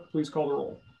the clerk please call the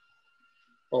roll?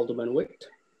 Alderman Witt,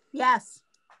 Yes.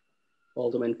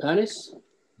 Alderman Panis,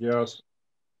 Yes.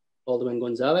 Alderman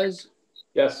Gonzalez,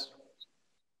 Yes.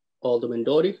 Alderman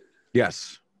Doughty,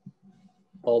 Yes.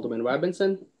 Alderman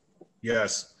Robinson,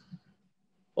 Yes.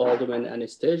 Alderman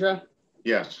Anastasia,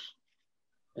 Yes.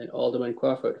 and Alderman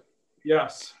Crawford.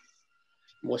 Yes.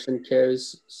 Motion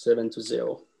carries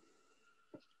 7-0.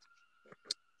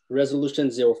 Resolution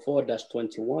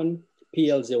 04-21,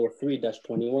 PL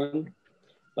 03-21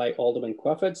 by Alderman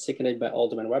Crawford, seconded by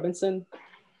Alderman Robinson,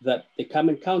 that the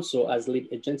Common Council as lead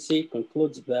agency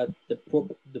concludes that the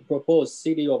proposed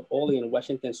City of Olean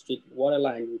Washington Street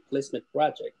waterline replacement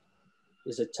project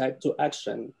is a type 2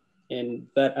 action, and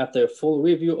that after a full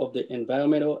review of the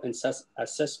environmental and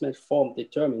assessment form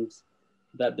determines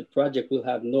that the project will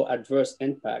have no adverse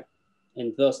impact,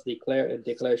 and thus declare a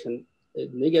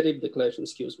negative declaration,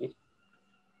 excuse me.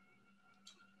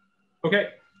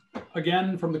 Okay,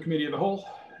 again, from the committee of the whole,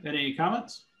 any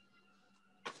comments?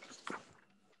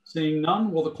 Seeing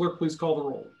none, will the clerk please call the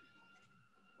roll?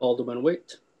 Alderman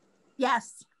Witt,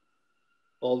 Yes.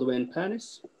 Alderman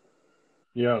Panis,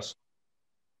 Yes.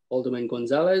 Alderman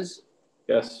Gonzalez,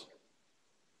 Yes.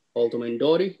 Alderman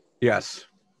Doughty, Yes.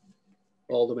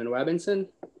 Alderman Robinson,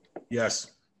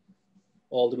 Yes.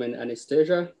 Alderman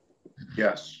Anastasia,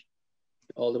 Yes.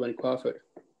 Alderman Crawford.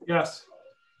 Yes.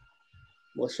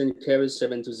 Motion carries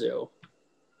 7-0.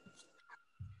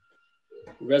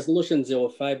 Resolution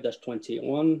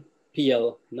 05-21,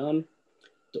 PL none,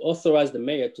 to authorize the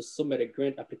mayor to submit a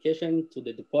grant application to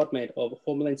the Department of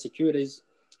Homeland Security's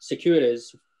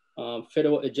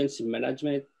Federal Agency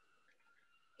Management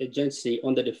Agency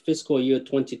under the fiscal year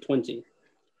 2020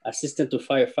 Assistant to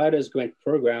Firefighters Grant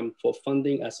Program for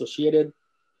funding associated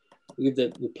with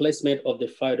the replacement of the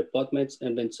fire department's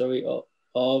inventory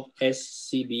of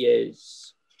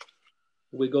SCBAs.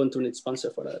 We're going to need sponsor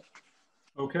for that.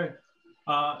 Okay.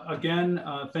 Again,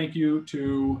 thank you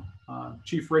to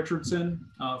Chief Richardson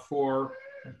for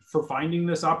finding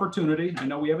this opportunity. I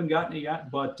know we haven't gotten it yet,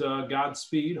 but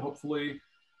Godspeed. Hopefully,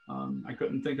 I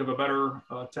couldn't think of a better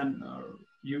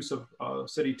use of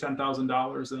city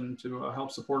 $10,000 than to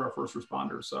help support our first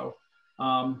responders. So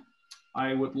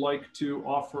I would like to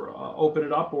open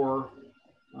it up or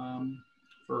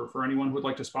for anyone who would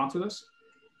like to sponsor this.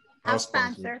 I'll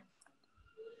sponsor.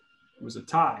 It was a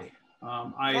tie.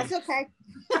 That's okay.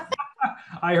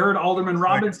 I heard Alderman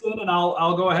Robinson, and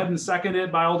I'll go ahead and second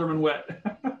it by Alderman Witt.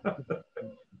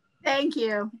 Thank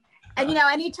you. And you know,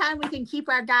 anytime we can keep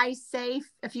our guys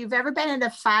safe, if you've ever been in a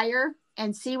fire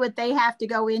and see what they have to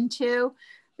go into,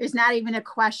 there's not even a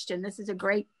question. This is a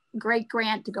great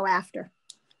grant to go after.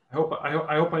 I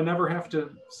hope I never have to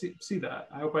see that.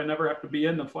 I hope I never have to be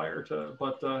in the fire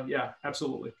but yeah,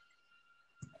 absolutely.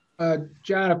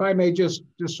 John, if I may just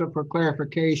for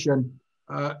clarification,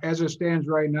 as it stands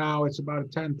right now, it's about a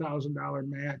 $10,000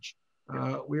 match.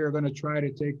 We are going to try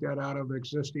to take that out of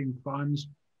existing funds,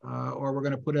 or we're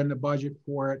going to put in the budget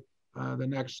for it.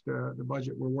 The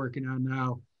budget we're working on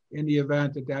now. In the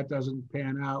event that doesn't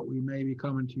pan out, we may be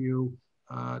coming to you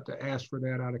to ask for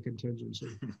that out of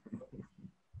contingency.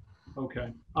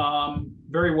 Okay,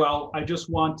 very well. I just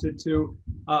wanted to,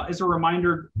 as a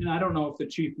reminder, and I don't know if the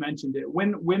chief mentioned it,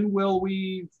 when will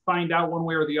we find out one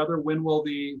way or the other? When will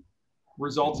the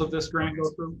results of this grant go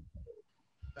through?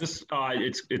 This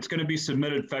it's going to be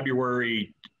submitted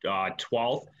February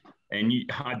 12th, and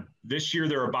this year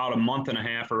they're about a month and a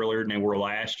half earlier than they were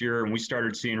last year, and we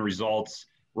started seeing results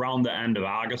around the end of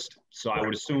August. So I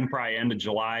would assume probably end of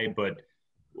July, but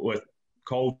with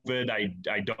COVID,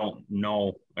 I don't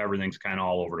know. Everything's kind of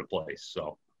all over the place.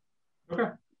 So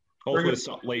okay, hopefully it's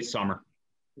late summer.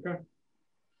 Okay,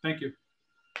 thank you.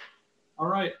 All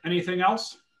right, anything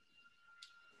else?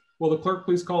 Will the clerk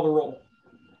please call the roll?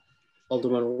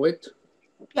 Alderman Witt?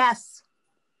 Yes.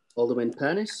 Alderman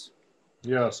Panis?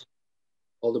 Yes.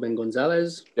 Alderman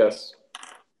Gonzalez? Yes.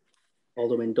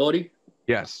 Alderman Doughty?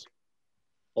 Yes.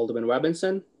 Alderman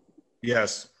Robinson?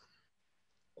 Yes.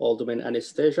 Alderman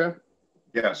Anastasia?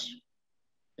 Yes.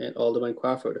 And Alderman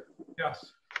Crawford?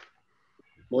 Yes.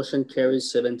 Motion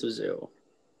carries 7-0.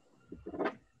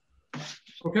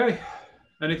 Okay,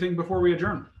 Anything before we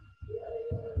adjourn?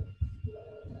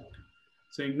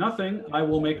 Seeing nothing, I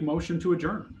will make a motion to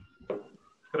adjourn.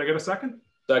 Could I get a second?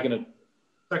 Seconded.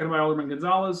 Seconded by Alderman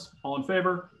Gonzalez. All in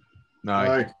favor?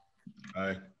 Aye.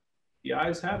 Aye. The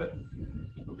ayes have it.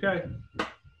 Okay.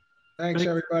 Thanks,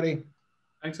 everybody.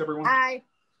 Thanks, everyone. Bye.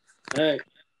 Hey.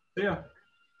 See ya.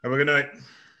 Have a good night.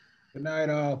 Good night,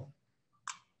 all.